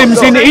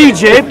Muslims in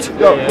Egypt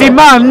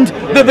demand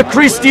that the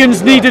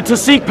Christians needed to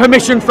seek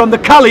permission from the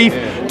Caliph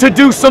to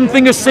do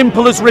something as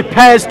simple as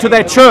repairs to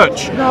their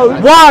church?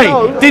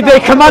 Why did they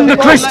command the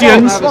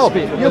Christians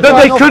that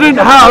they couldn't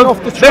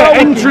have their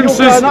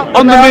entrances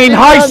on the main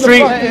high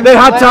street? They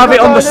had to have it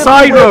on the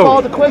side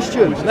road.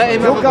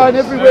 You're going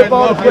everywhere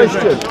by the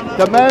question.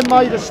 The man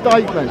made a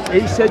statement.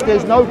 He said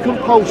there's no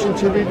compulsion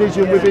to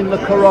religion within the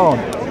Quran.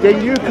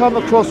 Then you come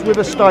across with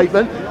a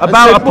statement and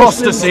About said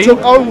Muslims apostasy.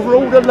 took over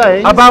all the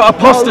land. About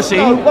apostasy?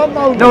 One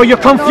moment. No, you're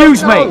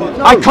confused, mate.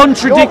 I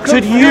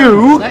contradicted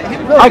you.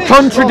 I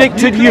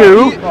contradicted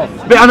you,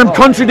 and I'm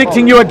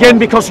contradicting you again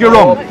because you're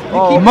wrong.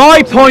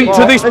 My point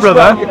to this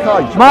brother,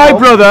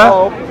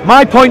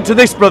 my point to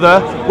this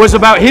brother was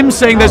about him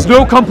saying there's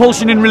no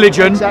compulsion in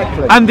religion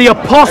and the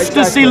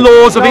apostasy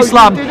laws of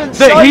Islam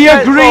that he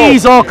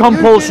agrees are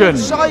compulsion.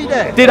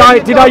 Did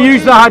I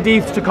use the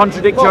hadith to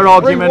contradict your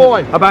argument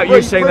about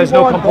you saying there's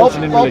no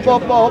compulsion in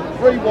religion?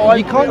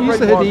 You can't use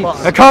the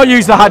hadith. I can't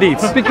use the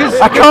hadith. Because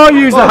I can't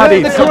use the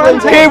hadith.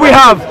 Here we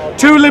have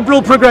two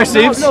liberal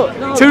progressives,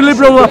 two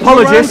liberal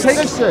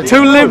apologists,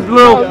 two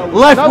liberal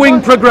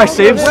left-wing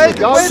progressives,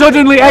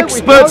 suddenly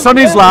experts on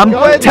Islam,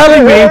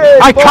 telling me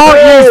I can't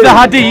use the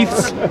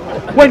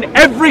hadiths when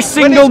every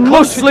single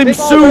Muslim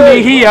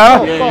Sunni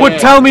here would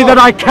tell me that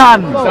I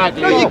can. No,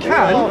 you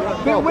can.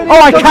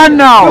 Oh, I can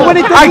now.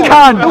 I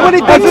can.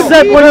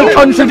 Except when he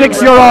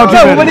contradicts your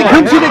argument. when it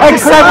contradicts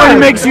Except when it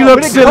makes you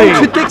look silly.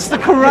 Contradicts the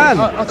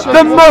Quran.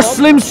 The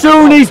Muslim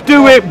Sunnis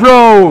do it,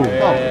 bro.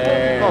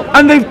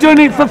 And they've done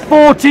it for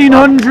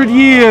 1400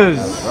 years.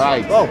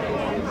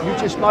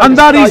 And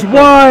that is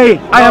why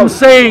I am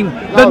saying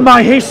that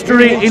my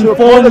history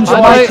informs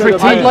my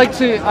critique.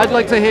 I'd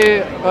like to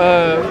hear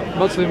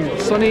Muslim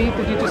Sunni.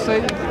 Did you just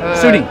say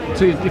Sunni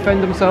to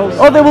defend themselves?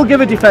 Oh, they will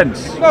give a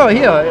defence. No,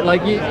 here,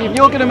 like if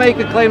you're going to make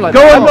a claim like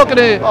Go that, on. I'm not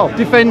going to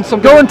defend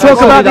something. Go and talk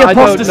about the that I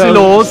don't apostasy know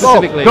laws.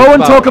 specifically Go and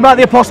about. talk about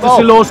the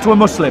apostasy laws to a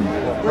Muslim.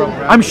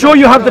 I'm sure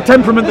you have the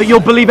temperament that you'll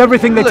believe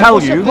everything they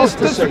tell you,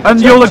 and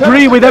you'll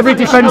agree with every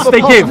defence they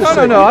give.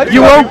 No,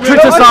 You won't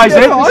criticise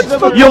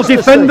it. You'll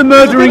defend the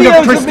murdering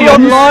of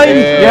Christians.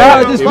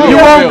 Yeah. You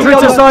won't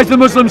criticise the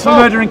Muslims for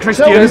murdering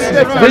Christians.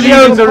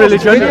 Videos the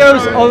religion.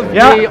 Videos of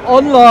the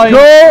online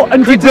Go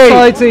and debate.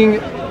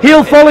 criticizing.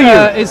 He'll follow you.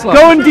 Islam.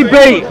 Go and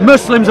debate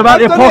Muslims about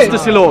the I've done it.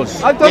 apostasy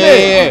laws. I've done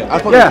it.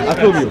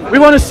 Yeah, we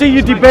want to see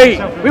you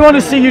debate. We want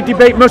to see you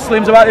debate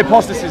Muslims about the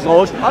apostasy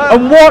laws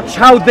and watch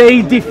how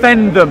they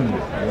defend them.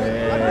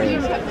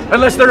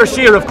 Unless they're a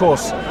Shia, of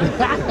course.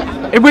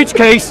 In which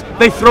case,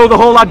 they throw the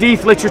whole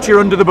hadith literature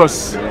under the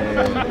bus.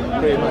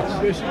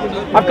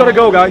 I've got to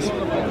go, guys.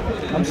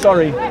 I'm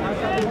sorry.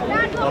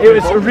 It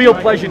was a real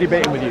pleasure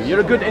debating with you. You're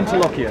a good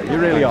interlocutor. You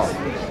really are.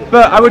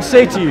 But I would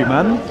say to you,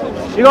 man,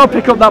 you got to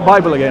pick up that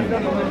Bible again.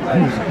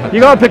 You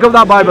got to pick up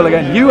that Bible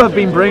again. You have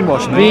been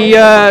brainwashed,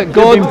 man. The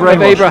God been of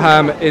brainwashed.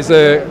 Abraham is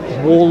a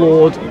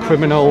warlord,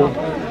 criminal,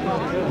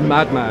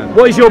 madman.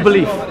 What is your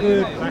belief?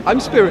 I'm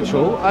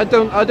spiritual. I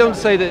don't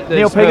say that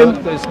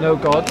Neo-pagan? there's no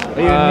God.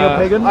 Are you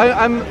neo-pagan?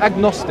 I'm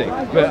agnostic,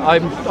 but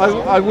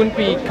I wouldn't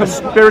be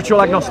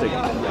Spiritual agnostic.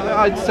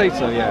 I'd say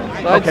so,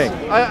 yeah. Okay.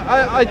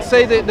 I'd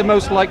say that the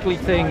most likely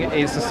thing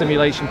is the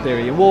simulation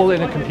theory. We're all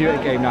in a computer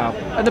game now,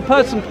 and the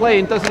person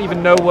playing doesn't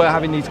even know we're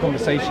having these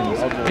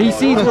conversations. He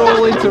sees we're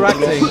all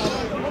interacting.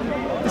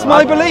 It's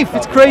my belief.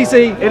 It's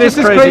crazy. It is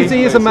just as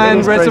crazy as a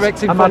man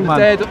resurrecting from the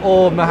dead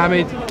or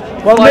Muhammad.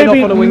 Well, flying off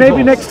on a winged maybe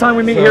horse. next time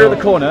we meet here at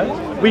the corner,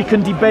 we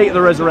can debate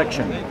the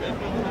resurrection.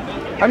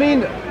 I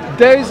mean,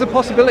 there is a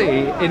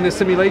possibility in the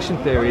simulation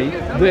theory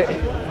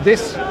that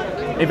this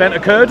event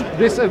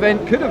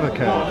could have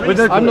occurred.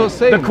 I'm not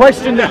saying the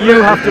question that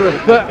you have to.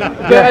 But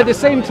at the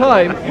same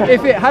time,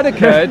 if it had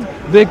occurred,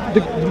 the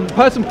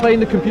person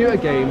playing the computer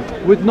game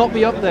would not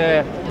be up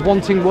there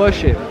wanting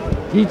worship.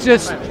 He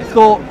just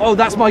thought, oh,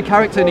 that's my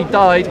character, and he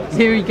died.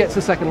 Here he gets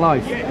a second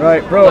life.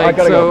 Right, bro. I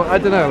gotta go. I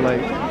don't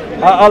know.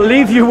 I'll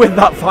leave you with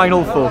that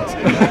final thought.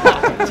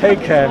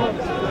 Take care.